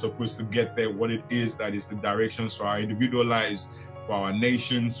 how we're supposed to get there, what it is that is the directions for our individual lives, for our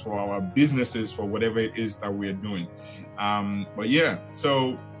nations, for our businesses, for whatever it is that we're doing. But yeah,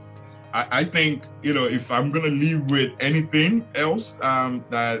 so I think, you know, if I'm going to leave with anything else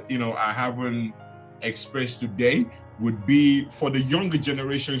that, you know, I haven't expressed today, would be for the younger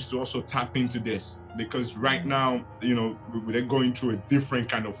generations to also tap into this, because right now, you know, they're going through a different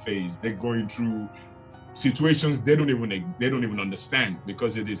kind of phase. They're going through situations they don't even understand,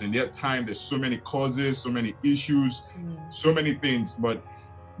 because it is in their time. There's so many causes, so many issues, so many things, but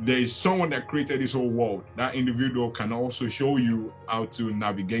there is someone that created this whole world. That individual can also show you how to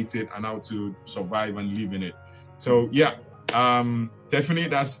navigate it and how to survive and live in it. So yeah, definitely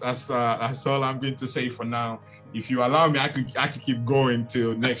that's all I'm going to say for now. If you allow me, I could keep going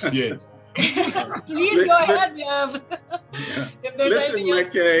till next year. Please go ahead, Yev. Listen,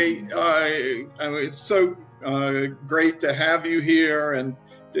 Leke, I mean, it's so great to have you here and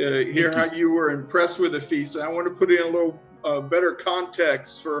to hear how you were impressed with the feast. And I want to put in a little better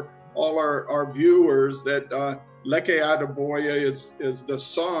context for all our viewers that Leke Adeboye is the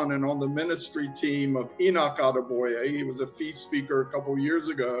son and on the ministry team of Enoch Adeboye. He was a feast speaker a couple years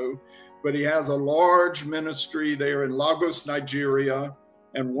ago, but he has a large ministry there in Lagos, Nigeria.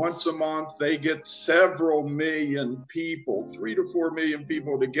 And once a month, they get several million people, 3 to 4 million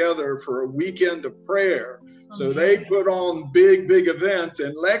people together for a weekend of prayer. So they put on big events,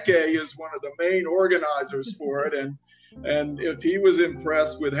 and Leke is one of the main organizers for it. And if he was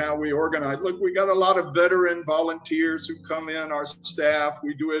impressed with how we organize, look, we got a lot of veteran volunteers who come in, our staff.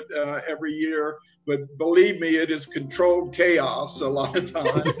 We do it every year. But believe me, it is controlled chaos a lot of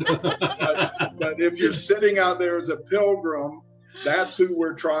times. but if you're sitting out there as a pilgrim, that's who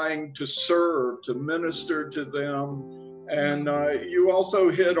we're trying to serve, to minister to them. And you also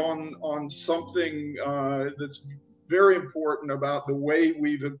hit on something that's very important about the way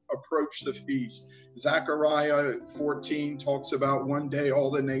we've approached the feast. Zechariah 14 talks about one day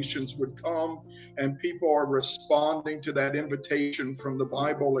all the nations would come, and people are responding to that invitation from the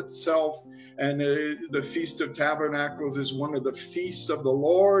Bible itself. And the Feast of Tabernacles is one of the feasts of the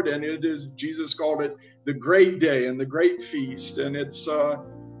Lord, and it is, Jesus called it the great day and the great feast. And it's so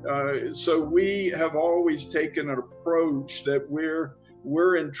we have always taken an approach that we're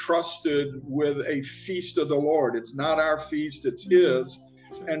entrusted with a feast of the Lord. It's not our feast, it's His.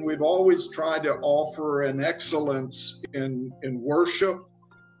 And we've always tried to offer an excellence in worship.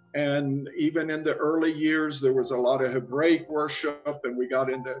 And even in the early years, there was a lot of Hebraic worship, and we got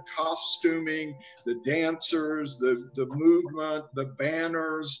into costuming, the dancers, the movement, the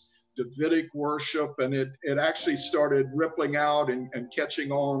banners, Davidic worship, and it actually started rippling out and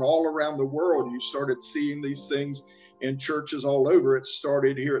catching on all around the world. You started seeing these things in churches all over. It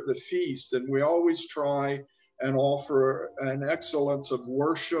started here at the feast, and we always try and offer an excellence of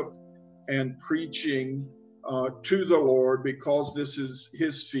worship and preaching to the Lord, because this is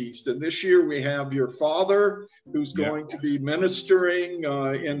His feast. And this year we have your father who's going to be ministering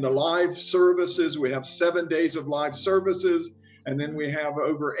in the live services. We have 7 days of live services, and then we have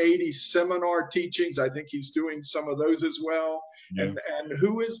over 80 seminar teachings. I think he's doing some of those as well. Yeah. And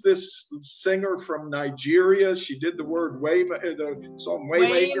who is this singer from Nigeria? She did the word the song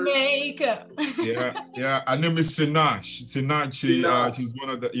Waymaker. Yeah. Her name is Sinach. She's one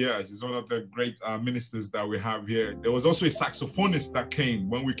of the great ministers that we have here. There was also a saxophonist that came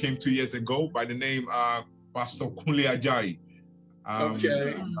when we came 2 years ago by the name Pastor Kunle Ajayi. I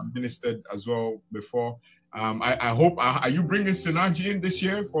ministered as well before. I hope, are you bringing Sinaji in this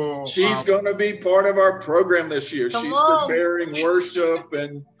year? She's going to be part of our program this year. She's preparing worship,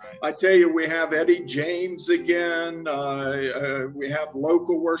 and I tell you, we have Eddie James again. We have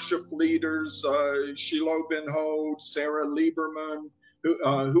local worship leaders, Shiloh Ben Hod, Sarah Lieberman.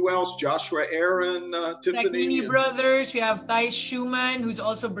 Who else? Joshua Aaron, Tiffany. Brothers. We have Thais Schumann, who's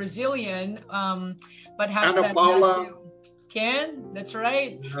also Brazilian, but has Ana Paula. Ken, that's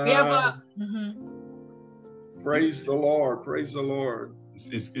right. We have Praise the Lord. Praise the Lord.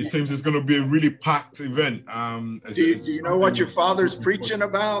 It seems it's going to be a really packed event. Do you know what your father's preaching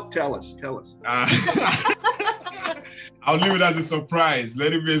about? Tell us. I'll leave it as a surprise.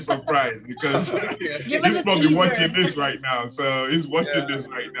 Let it be a surprise, because he's probably watching this right now. So he's watching this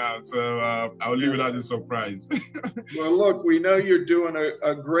right now. So I'll leave it as a surprise. Well, look, we know you're doing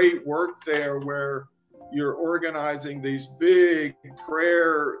a great work there, where you're organizing these big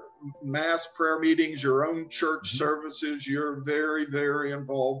mass prayer meetings, your own church services. You're very, very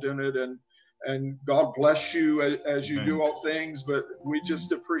involved in it, and God bless you as you do all things. But we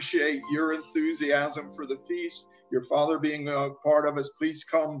just appreciate your enthusiasm for the feast, your father being a part of us. Please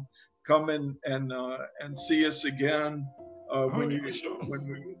come and see us again when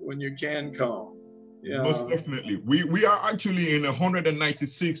you can come. Yeah. Most definitely. We are actually in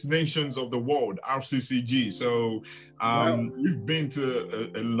 196 nations of the world, RCCG. So we've been to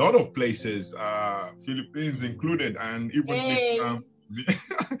a lot of places, Philippines included, and even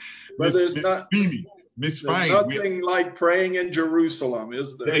there's nothing like praying in Jerusalem,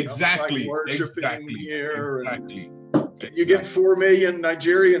 is there? Exactly. Like worshiping here. Exactly. You get 4 million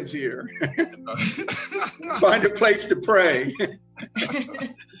Nigerians here. Find a place to pray.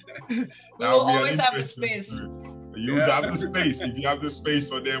 We will always have the space. You would have the space. If you have the space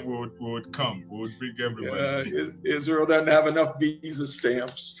for them, we would come. We would bring everybody. Israel doesn't have enough visa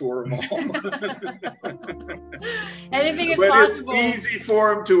stamps for them all. Anything is possible. It's easy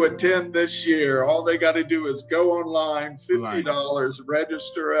for them to attend this year. All they got to do is go online, $50,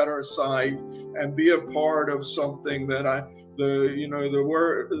 register at our site, and be a part of something that the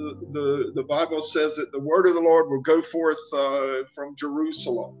Bible says that the word of the Lord will go forth from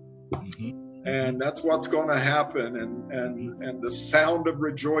Jerusalem. And that's what's going to happen, and the sound of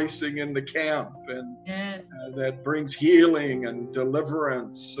rejoicing in the camp, and that brings healing and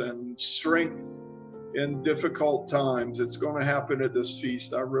deliverance and strength in difficult times. It's going to happen at this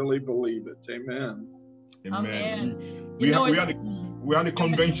feast. I really believe it. Amen. Amen. we had a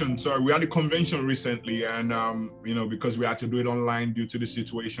convention. Sorry, we had a convention recently, and you know, because we had to do it online due to the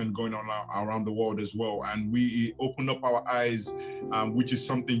situation going on around the world as well. And we opened up our eyes, which is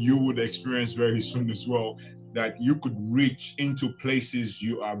something you would experience very soon as well, that you could reach into places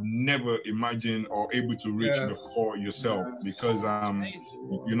you have never imagined or able to reach before yourself. Because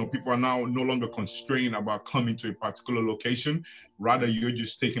you know, people are now no longer constrained about coming to a particular location. Rather, you're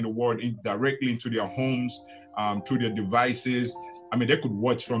just taking the word directly into their homes, through their devices. I mean, they could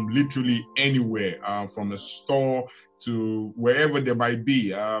watch from literally anywhere, from a store to wherever they might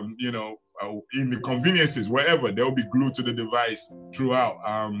be, you know, in the conveniences, wherever, they'll be glued to the device throughout.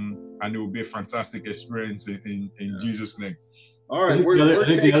 And it will be a fantastic experience in Jesus' name. All right.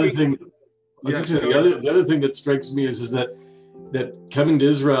 The other thing that strikes me is that coming to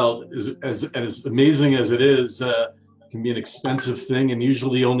Israel is as amazing as it is, can be an expensive thing, and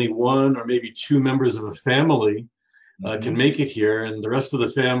usually only one or maybe two members of a family can make it here, and the rest of the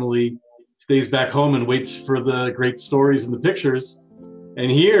family stays back home and waits for the great stories and the pictures.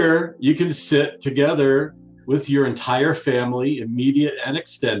 And here you can sit together with your entire family, immediate and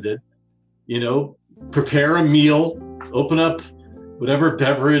extended, you know, prepare a meal, open up whatever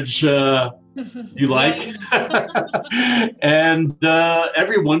beverage you like, and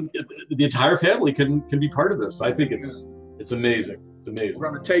everyone, the entire family can be part of this. I think it's amazing. It's amazing. We're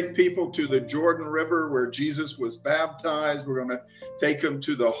going to take people to the Jordan River where Jesus was baptized. We're going to take them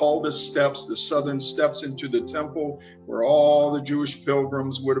to the Huldah steps, the southern steps into the temple, where all the Jewish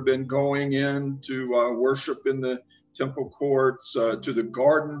pilgrims would have been going in to worship in the temple courts, to the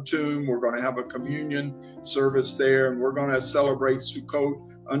garden tomb. We're going to have a communion service there, and we're going to celebrate Sukkot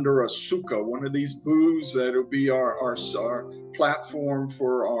under a sukkah, one of these booths that'll be our platform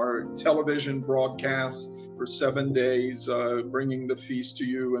for our television broadcasts for 7 days, bringing the feast to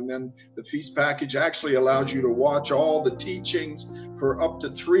you. And then the feast package actually allows you to watch all the teachings for up to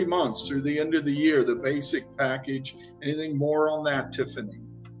 3 months through the end of the year, the basic package. Anything more on that, Tiffany?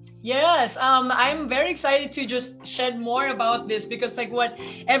 Yes, I'm very excited to just shed more about this, because like what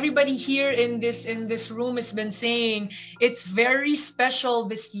everybody here in this room has been saying, it's very special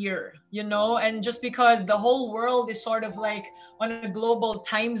this year, you know, and just because the whole world is sort of like on a global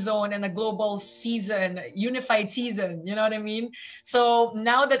time zone and a global season, unified season, you know what I mean? So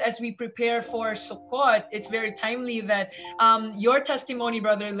now that as we prepare for Sukkot, it's very timely that your testimony,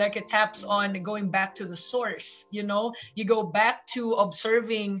 Brother Leke, taps on going back to the source, you know, you go back to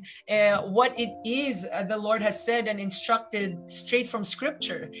observing what it is the Lord has said and instructed straight from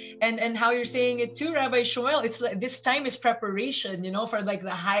Scripture, and how you're saying it too, Rabbi Shmuel. It's like this time is preparation, you know, for like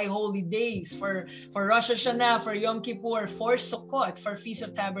the high holy days, for Rosh Hashanah, for Yom Kippur, for Sukkot, for Feast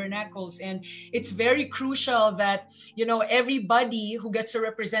of Tabernacles, and it's very crucial that, you know, everybody who gets to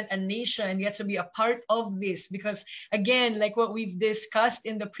represent a nation gets to be a part of this, because again, like what we've discussed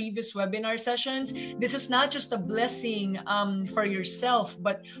in the previous webinar sessions, this is not just a blessing for yourself,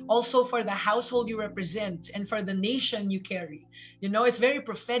 but also for the household you represent and for the nation you carry. You know, it's very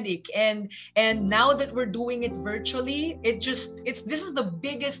prophetic, and now that we're doing it virtually, this is the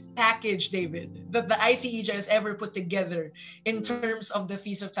biggest package, David, that the ICEJ has ever put together in terms of the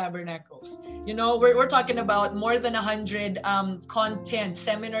Feast of Tabernacles. You know, we're talking about more than 100 content,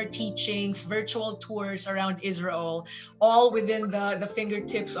 seminar teachings, virtual tours around Israel, all within the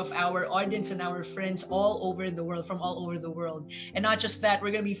fingertips of our audience and our friends all over the world, from all over the world. And not just that, we're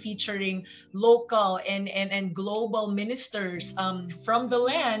going to be featuring local and global ministers from the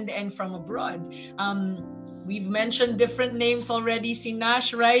land and from abroad. We've mentioned different names already.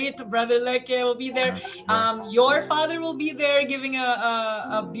 Sinash, right? Brother Leke will be there. Your father will be there giving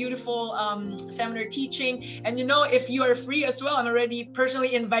a beautiful seminar teaching. And you know, if you are free as well, I'm already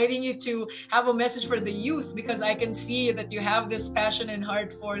personally inviting you to have a message for the youth, because I can see that you have this passion and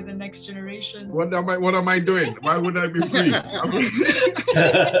heart for the next generation. What am I doing? Why would I be free?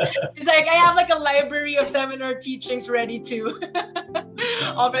 It's like I have like a library of seminar teachings ready too.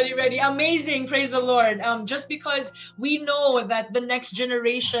 Already ready. Amazing. Praise the Lord. Just because we know that the next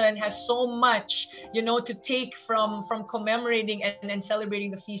generation has so much, you know, to take from commemorating and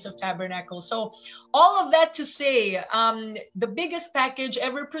celebrating the Feast of Tabernacles. So all of that to say, the biggest package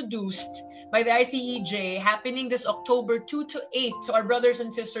ever produced by the ICEJ, happening this October 2 to 8, to our brothers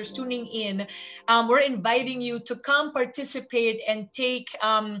and sisters tuning in, we're inviting you to come participate and take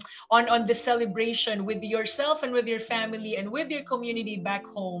on this celebration with yourself and with your family and with your community back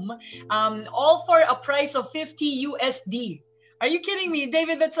home, all for a price of $50 USD. Are you kidding me,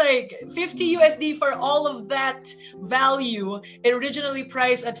 David? That's like 50 USD for all of that value. It originally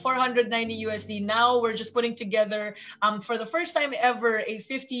priced at 490 USD. Now we're just putting together, for the first time ever, a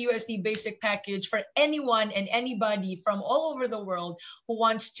 50 USD basic package for anyone and anybody from all over the world who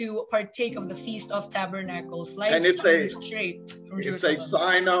wants to partake of the Feast of Tabernacles. And if they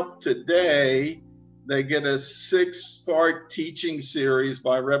sign up today, they get a 6-part teaching series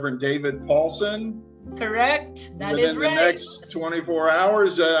by Reverend David Paulson. Correct. That is right. Within the next 24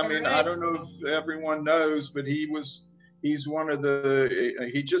 hours. I mean, I don't know if everyone knows, but he's one of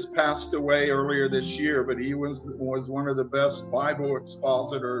he just passed away earlier this year, but he was one of the best Bible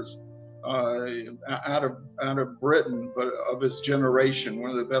expositors out of Britain, but of his generation, one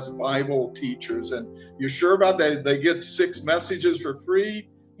of the best Bible teachers. And you're sure about that? They get 6 messages for free?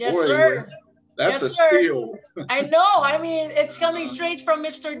 Yes, sir. That's a steal. I know. I mean, it's coming straight from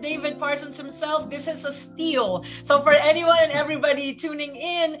Mr. David Parsons himself. This is a steal. So for anyone and everybody tuning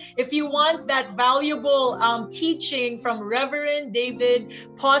in, if you want that valuable teaching from Reverend David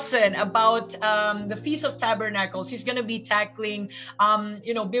Parsons about the Feast of Tabernacles, he's going to be tackling,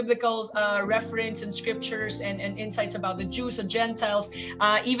 biblical reference and scriptures and insights about the Jews, the Gentiles,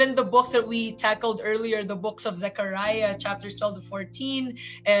 even the books that we tackled earlier, the books of Zechariah, chapters 12 to 14,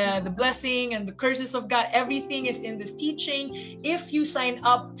 the blessing and the curses of God. Everything is in this teaching. If you sign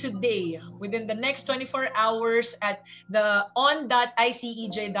up today, within the next 24 hours at the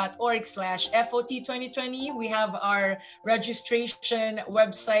on.icej.org/FOT2020, we have our registration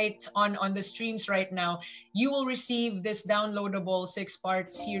website on the streams right now. You will receive this downloadable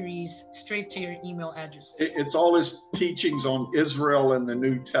 6-part series straight to your email address. It's all his teachings on Israel and the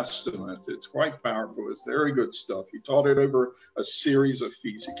New Testament. It's quite powerful. It's very good stuff. He taught it over a series of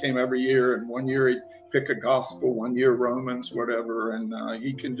feasts. He came every year, and one year he'd pick a gospel, one year Romans, whatever, and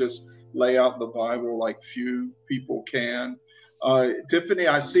he can just lay out the Bible like few people can. Tiffany,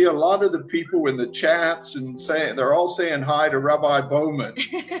 I see a lot of the people in the chats and they're all saying hi to Rabbi Bowman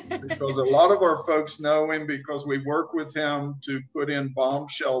because a lot of our folks know him because we work with him to put in bomb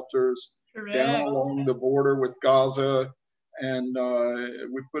shelters down along the border with Gaza. And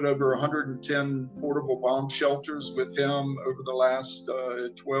we put over 110 portable bomb shelters with him over the last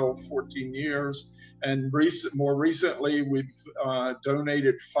 12, 14 years. And more recently, we've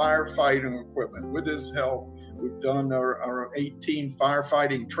donated firefighting equipment with his help. We've done our 18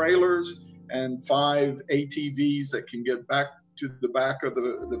 firefighting trailers and 5 ATVs that can get back to the back of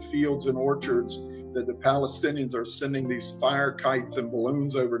the fields and orchards that the Palestinians are sending these fire kites and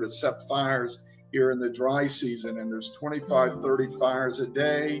balloons over to set fires here in the dry season. And there's 25, 30 fires a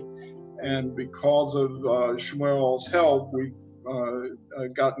day. And because of Shmuel's help, we've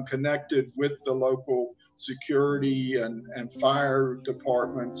gotten connected with the local security and fire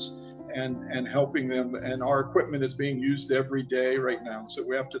departments and helping them. And our equipment is being used every day right now. So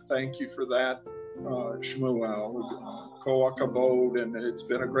we have to thank you for that, Shmuel. Kol HaKavod, and it's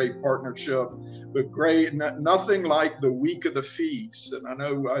been a great partnership, but great, nothing like the week of the feast. And I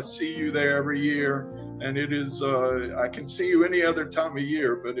know I see you there every year, and it is, I can see you any other time of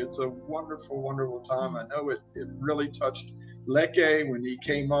year, but it's a wonderful, wonderful time. I know it really touched Leke when he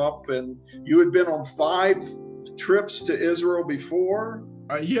came up, and you had been on 5 trips to Israel before.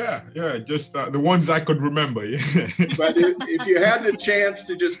 Yeah, just the ones I could remember. But if you had the chance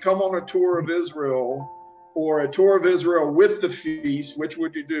to just come on a tour of Israel, or a tour of Israel with the feast, which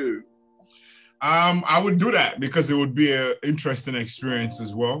would you do? I would do that because it would be an interesting experience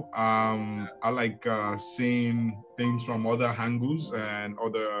as well. I like seeing things from other angles and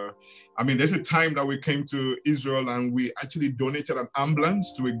there's a time that we came to Israel and we actually donated an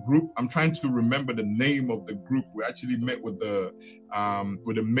ambulance to a group. I'm trying to remember the name of the group. We actually met with the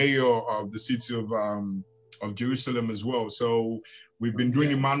mayor of the city of Jerusalem as well. So we've been doing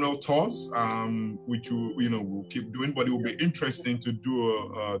Emmanuel tours, which we'll keep doing, but it will be interesting to do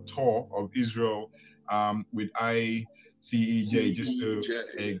a tour of Israel with ICEJ just to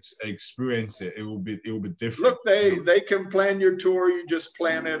experience it. It will be different. Look, they can plan your tour. You just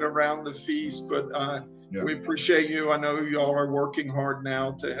plan it around the feast, but we appreciate you. I know y'all are working hard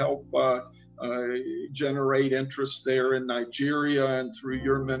now to help generate interest there in Nigeria and through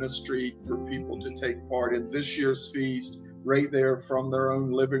your ministry for people to take part in this year's feast, right there from their own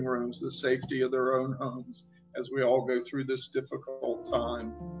living rooms, the safety of their own homes, as we all go through this difficult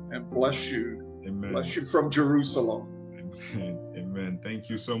time. And bless you. Amen. Bless you from Jerusalem. Amen. Amen. Thank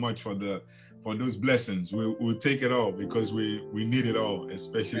you so much for those blessings. We'll take it all because we need it all,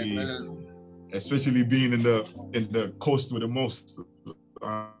 especially being in the coast with the most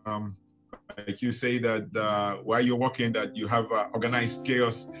like you say that while you're working, that you have organized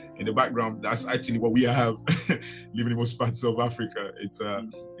chaos in the background. That's actually what we have living in most parts of Africa. It's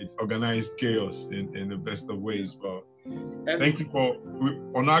organized chaos in the best of ways. But thank you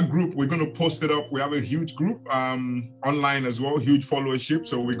on our group. We're going to post it up. We have a huge group online as well, huge followership.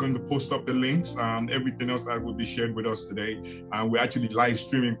 So we're going to post up the links and everything else that will be shared with us today. And we're actually live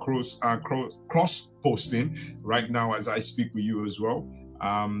streaming cross posting right now as I speak with you as well.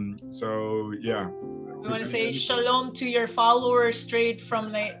 So yeah. We want to say shalom to your followers straight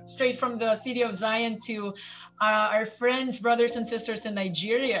from the city of Zion to our friends, brothers and sisters in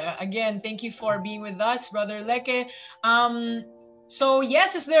Nigeria. Again, thank you for being with us, Brother Leke. So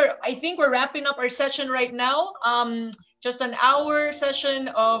yes, I think we're wrapping up our session right now. Just an hour session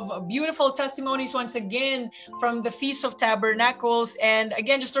of beautiful testimonies once again from the Feast of Tabernacles. And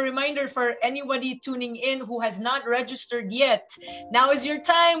again, just a reminder for anybody tuning in who has not registered yet, now is your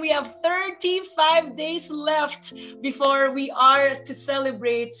time. We have 35 days left before we are to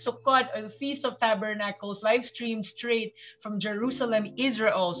celebrate Sukkot, the Feast of Tabernacles, live streamed straight from Jerusalem,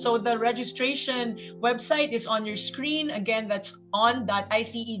 Israel. So the registration website is on your screen. Again, that's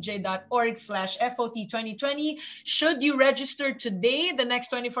on.icej.org/FOT 2020. Should you register today, the next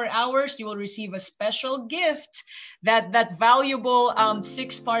 24 hours, you will receive a special gift, that valuable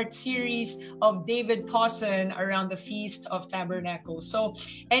 6-part series of David Pawson around the Feast of Tabernacles. So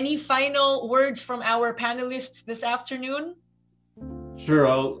any final words from our panelists this afternoon? Sure,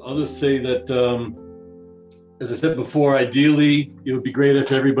 I'll just say that, as I said before, ideally, it would be great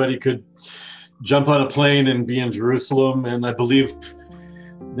if everybody could jump on a plane and be in Jerusalem. And I believe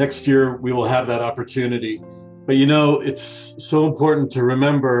next year we will have that opportunity. But you know, it's so important to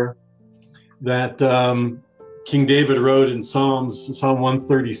remember that King David wrote in Psalm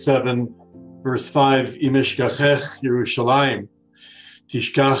 137, verse 5, Imeshkachech Yerushalayim,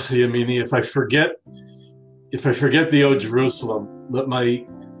 Tishkach Yamini. If I forget thee, O Jerusalem, let my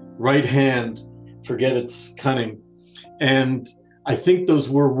right hand forget its cunning. And I think those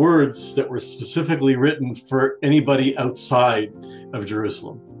were words that were specifically written for anybody outside of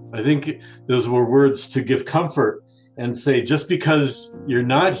Jerusalem. I think those were words to give comfort and say, just because you're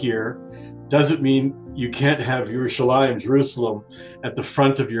not here doesn't mean you can't have Yerushalayim, Jerusalem, at the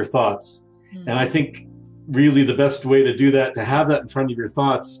front of your thoughts. And I think really the best way to do that, to have that in front of your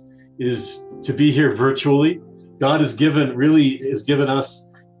thoughts, is to be here virtually. God has given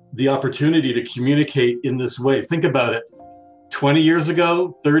us the opportunity to communicate in this way. Think about it. 20 years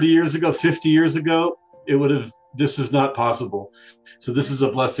ago, 30 years ago, 50 years ago, this is not possible. So this is a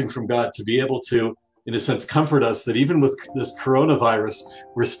blessing from God to be able to, in a sense, comfort us that even with this coronavirus,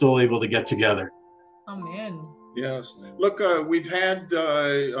 we're still able to get together. Amen. Yes. Look, we've had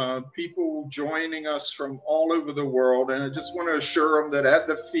people joining us from all over the world, and I just want to assure them that at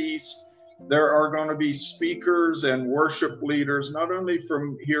the feast, there are going to be speakers and worship leaders, not only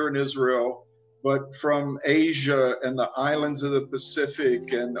from here in Israel, but from Asia and the islands of the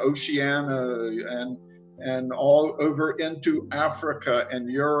Pacific and Oceania and all over into Africa and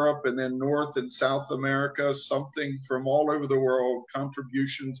Europe, and then North and South America, something from all over the world,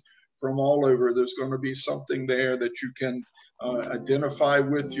 contributions from all over. There's going to be something there that you can identify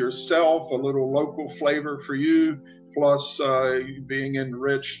with yourself, a little local flavor for you, plus being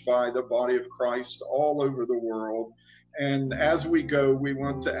enriched by the body of Christ all over the world. And as we go, we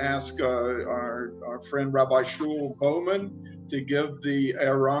want to ask our friend Rabbi Shul Bowman to give the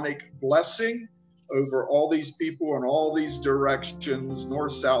Aaronic blessing over all these people in all these directions,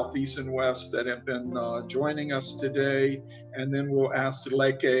 north, south, east, and west, that have been joining us today. And then we'll ask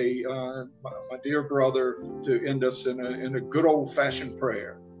Leke, my dear brother, to end us in a good old-fashioned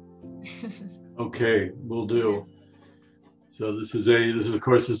prayer. Okay, will do. So this is a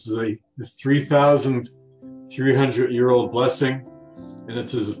 3,300-year-old blessing, and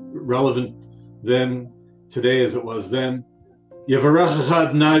it's as relevant today as it was then. Yevarechecha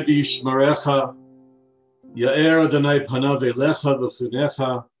Adonai v'yishmerecha, Ya'er Adonai panav elecha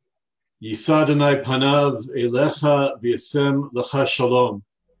v'chunecha, Yisa Adonai panav elecha v'yasem lecha shalom.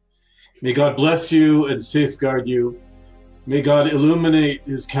 May God bless you and safeguard you. May God illuminate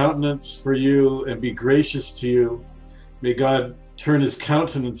his countenance for you and be gracious to you. May God turn his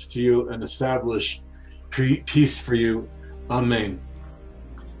countenance to you and establish peace for you. Amen.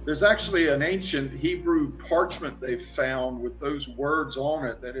 There's actually an ancient Hebrew parchment they found with those words on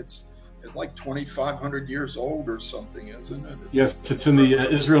it, that it's like 2,500 years old or something, isn't it? Yes, it's in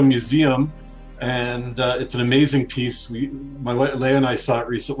the Israel Museum, and it's an amazing piece. My wife Leah and I saw it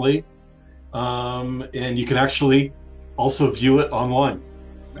recently, and you can actually also view it online.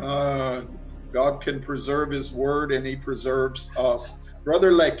 God can preserve his word, and he preserves us.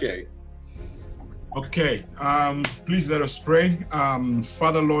 Brother Leke. Okay, please let us pray.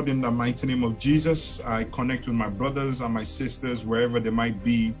 Father, Lord, in the mighty name of Jesus, I connect with my brothers and my sisters wherever they might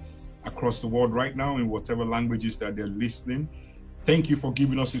be across the world right now, in whatever languages that they're listening. Thank you for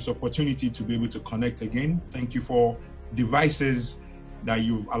giving us this opportunity to be able to connect again. Thank you for devices that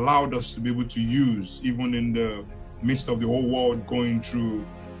you've allowed us to be able to use, even in the midst of the whole world going through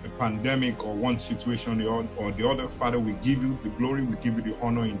a pandemic or one situation or the other. Father, we give you the glory, we give you the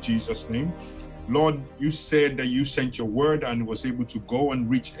honor in Jesus' name. Lord, you said that you sent your word and was able to go and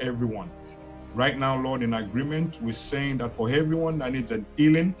reach everyone. Right now, Lord, in agreement, we're saying that for everyone that needs an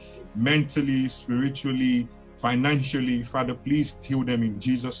healing, mentally, spiritually, financially, Father, please heal them in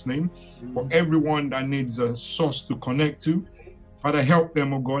Jesus' name. For everyone that needs a source to connect to, Father, help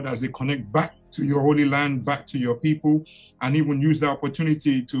them, oh God, as they connect back to your holy land, back to your people, and even use the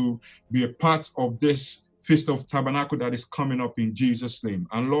opportunity to be a part of this Feast of Tabernacle that is coming up in Jesus' name.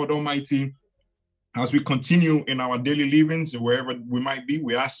 And Lord Almighty, as we continue in our daily livings, wherever we might be,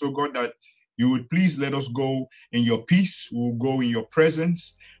 we ask, oh God, that you would please let us go in your peace, we'll go in your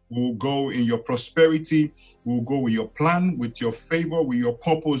presence, we'll go in your prosperity, we'll go with your plan, with your favor, with your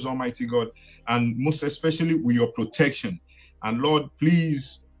purpose, Almighty God, and most especially with your protection. And Lord,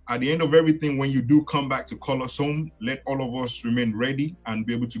 please, at the end of everything, when you do come back to call us home, let all of us remain ready and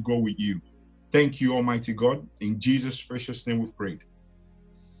be able to go with you. Thank you, Almighty God. In Jesus' precious name we've prayed.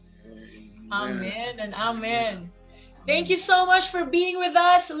 Amen and amen. Thank you so much for being with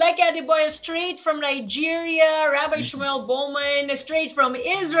us. Leke Adeboye, straight from Nigeria. Rabbi Shmuel Bowman, straight from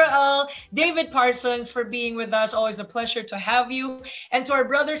Israel. David Parsons, for being with us. Always a pleasure to have you. And to our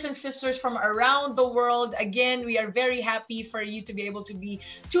brothers and sisters from around the world, again, we are very happy for you to be able to be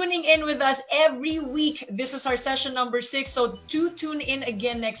tuning in with us every week. This is our session number 6, so do tune in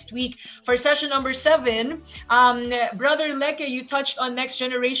again next week for session number 7. Brother Leke, you touched on Next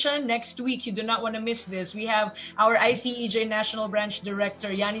Generation. Next week, you do not want to miss this. We have our ICEJ National Branch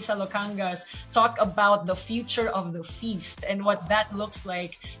Director Yanni Salokangas talk about the future of the feast and what that looks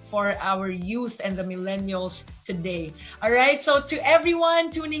like for our youth and the millennials today. All right, so to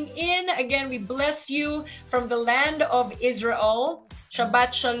everyone tuning in, again, we bless you from the land of Israel.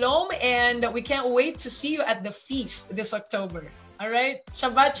 Shabbat Shalom, and we can't wait to see you at the feast this October. All right,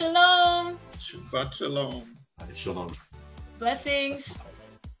 Shabbat Shalom. Shabbat Shalom. Shalom. Blessings.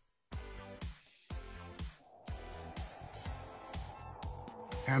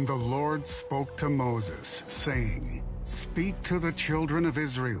 And the Lord spoke to Moses, saying, Speak to the children of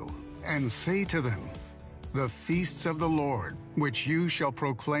Israel, and say to them, The feasts of the Lord, which you shall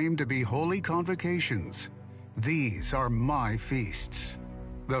proclaim to be holy convocations, these are my feasts.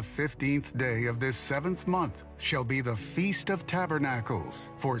 The 15th day of this 7th month shall be the Feast of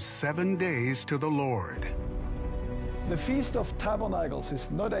Tabernacles, for 7 days to the Lord. The Feast of Tabernacles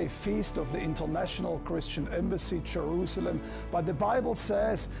is not a feast of the International Christian Embassy, Jerusalem, but the Bible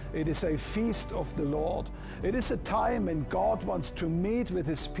says it is a feast of the Lord. It is a time when God wants to meet with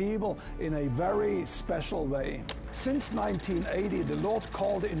His people in a very special way. Since 1980, the Lord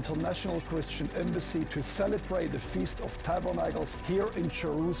called the International Christian Embassy to celebrate the Feast of Tabernacles here in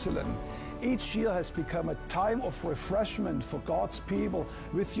Jerusalem. Each year has become a time of refreshment for God's people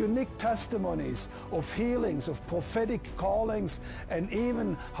with unique testimonies of healings, of prophetic callings, and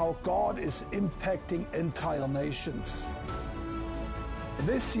even how God is impacting entire nations.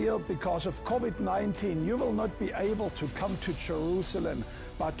 This year, because of COVID-19, you will not be able to come to Jerusalem.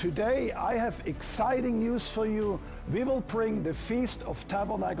 But today I have exciting news for you. We will bring the Feast of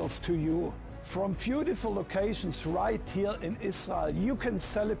Tabernacles to you. From beautiful locations right here in Israel, you can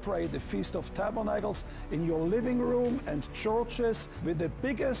celebrate the Feast of Tabernacles in your living room and churches with the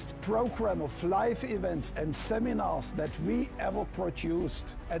biggest program of live events and seminars that we ever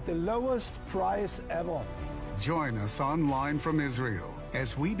produced at the lowest price ever. Join us online from Israel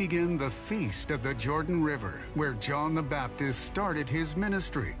as we begin the Feast of the Jordan River, where John the Baptist started his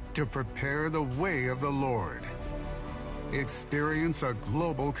ministry to prepare the way of the Lord. Experience a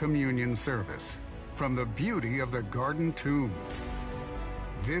global communion service from the beauty of the Garden Tomb.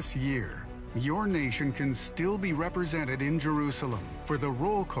 This year, your nation can still be represented in Jerusalem for the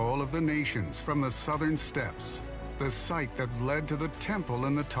roll call of the nations from the southern steppes, the site that led to the temple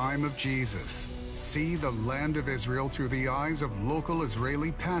in the time of Jesus. See the land of Israel through the eyes of local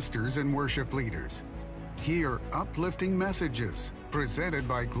Israeli pastors and worship leaders. Hear uplifting messages presented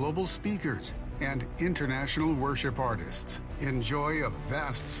by global speakers and international worship artists. Enjoy a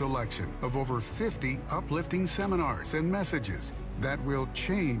vast selection of over 50 uplifting seminars and messages that will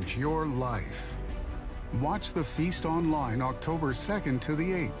change your life. Watch the Feast online October 2nd to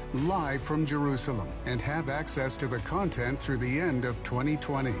the 8th, live from Jerusalem, and have access to the content through the end of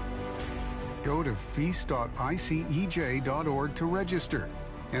 2020. Go to feast.icej.org to register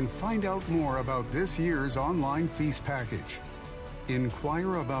and find out more about this year's online feast package.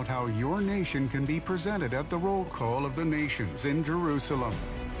 Inquire about how your nation can be presented at the Roll Call of the Nations in Jerusalem.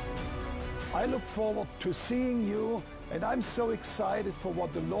 I look forward to seeing you, and I'm so excited for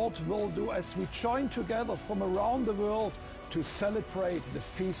what the Lord will do as we join together from around the world to celebrate the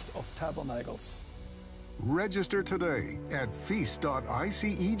Feast of Tabernacles. Register today at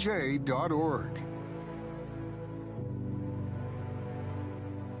feast.icej.org.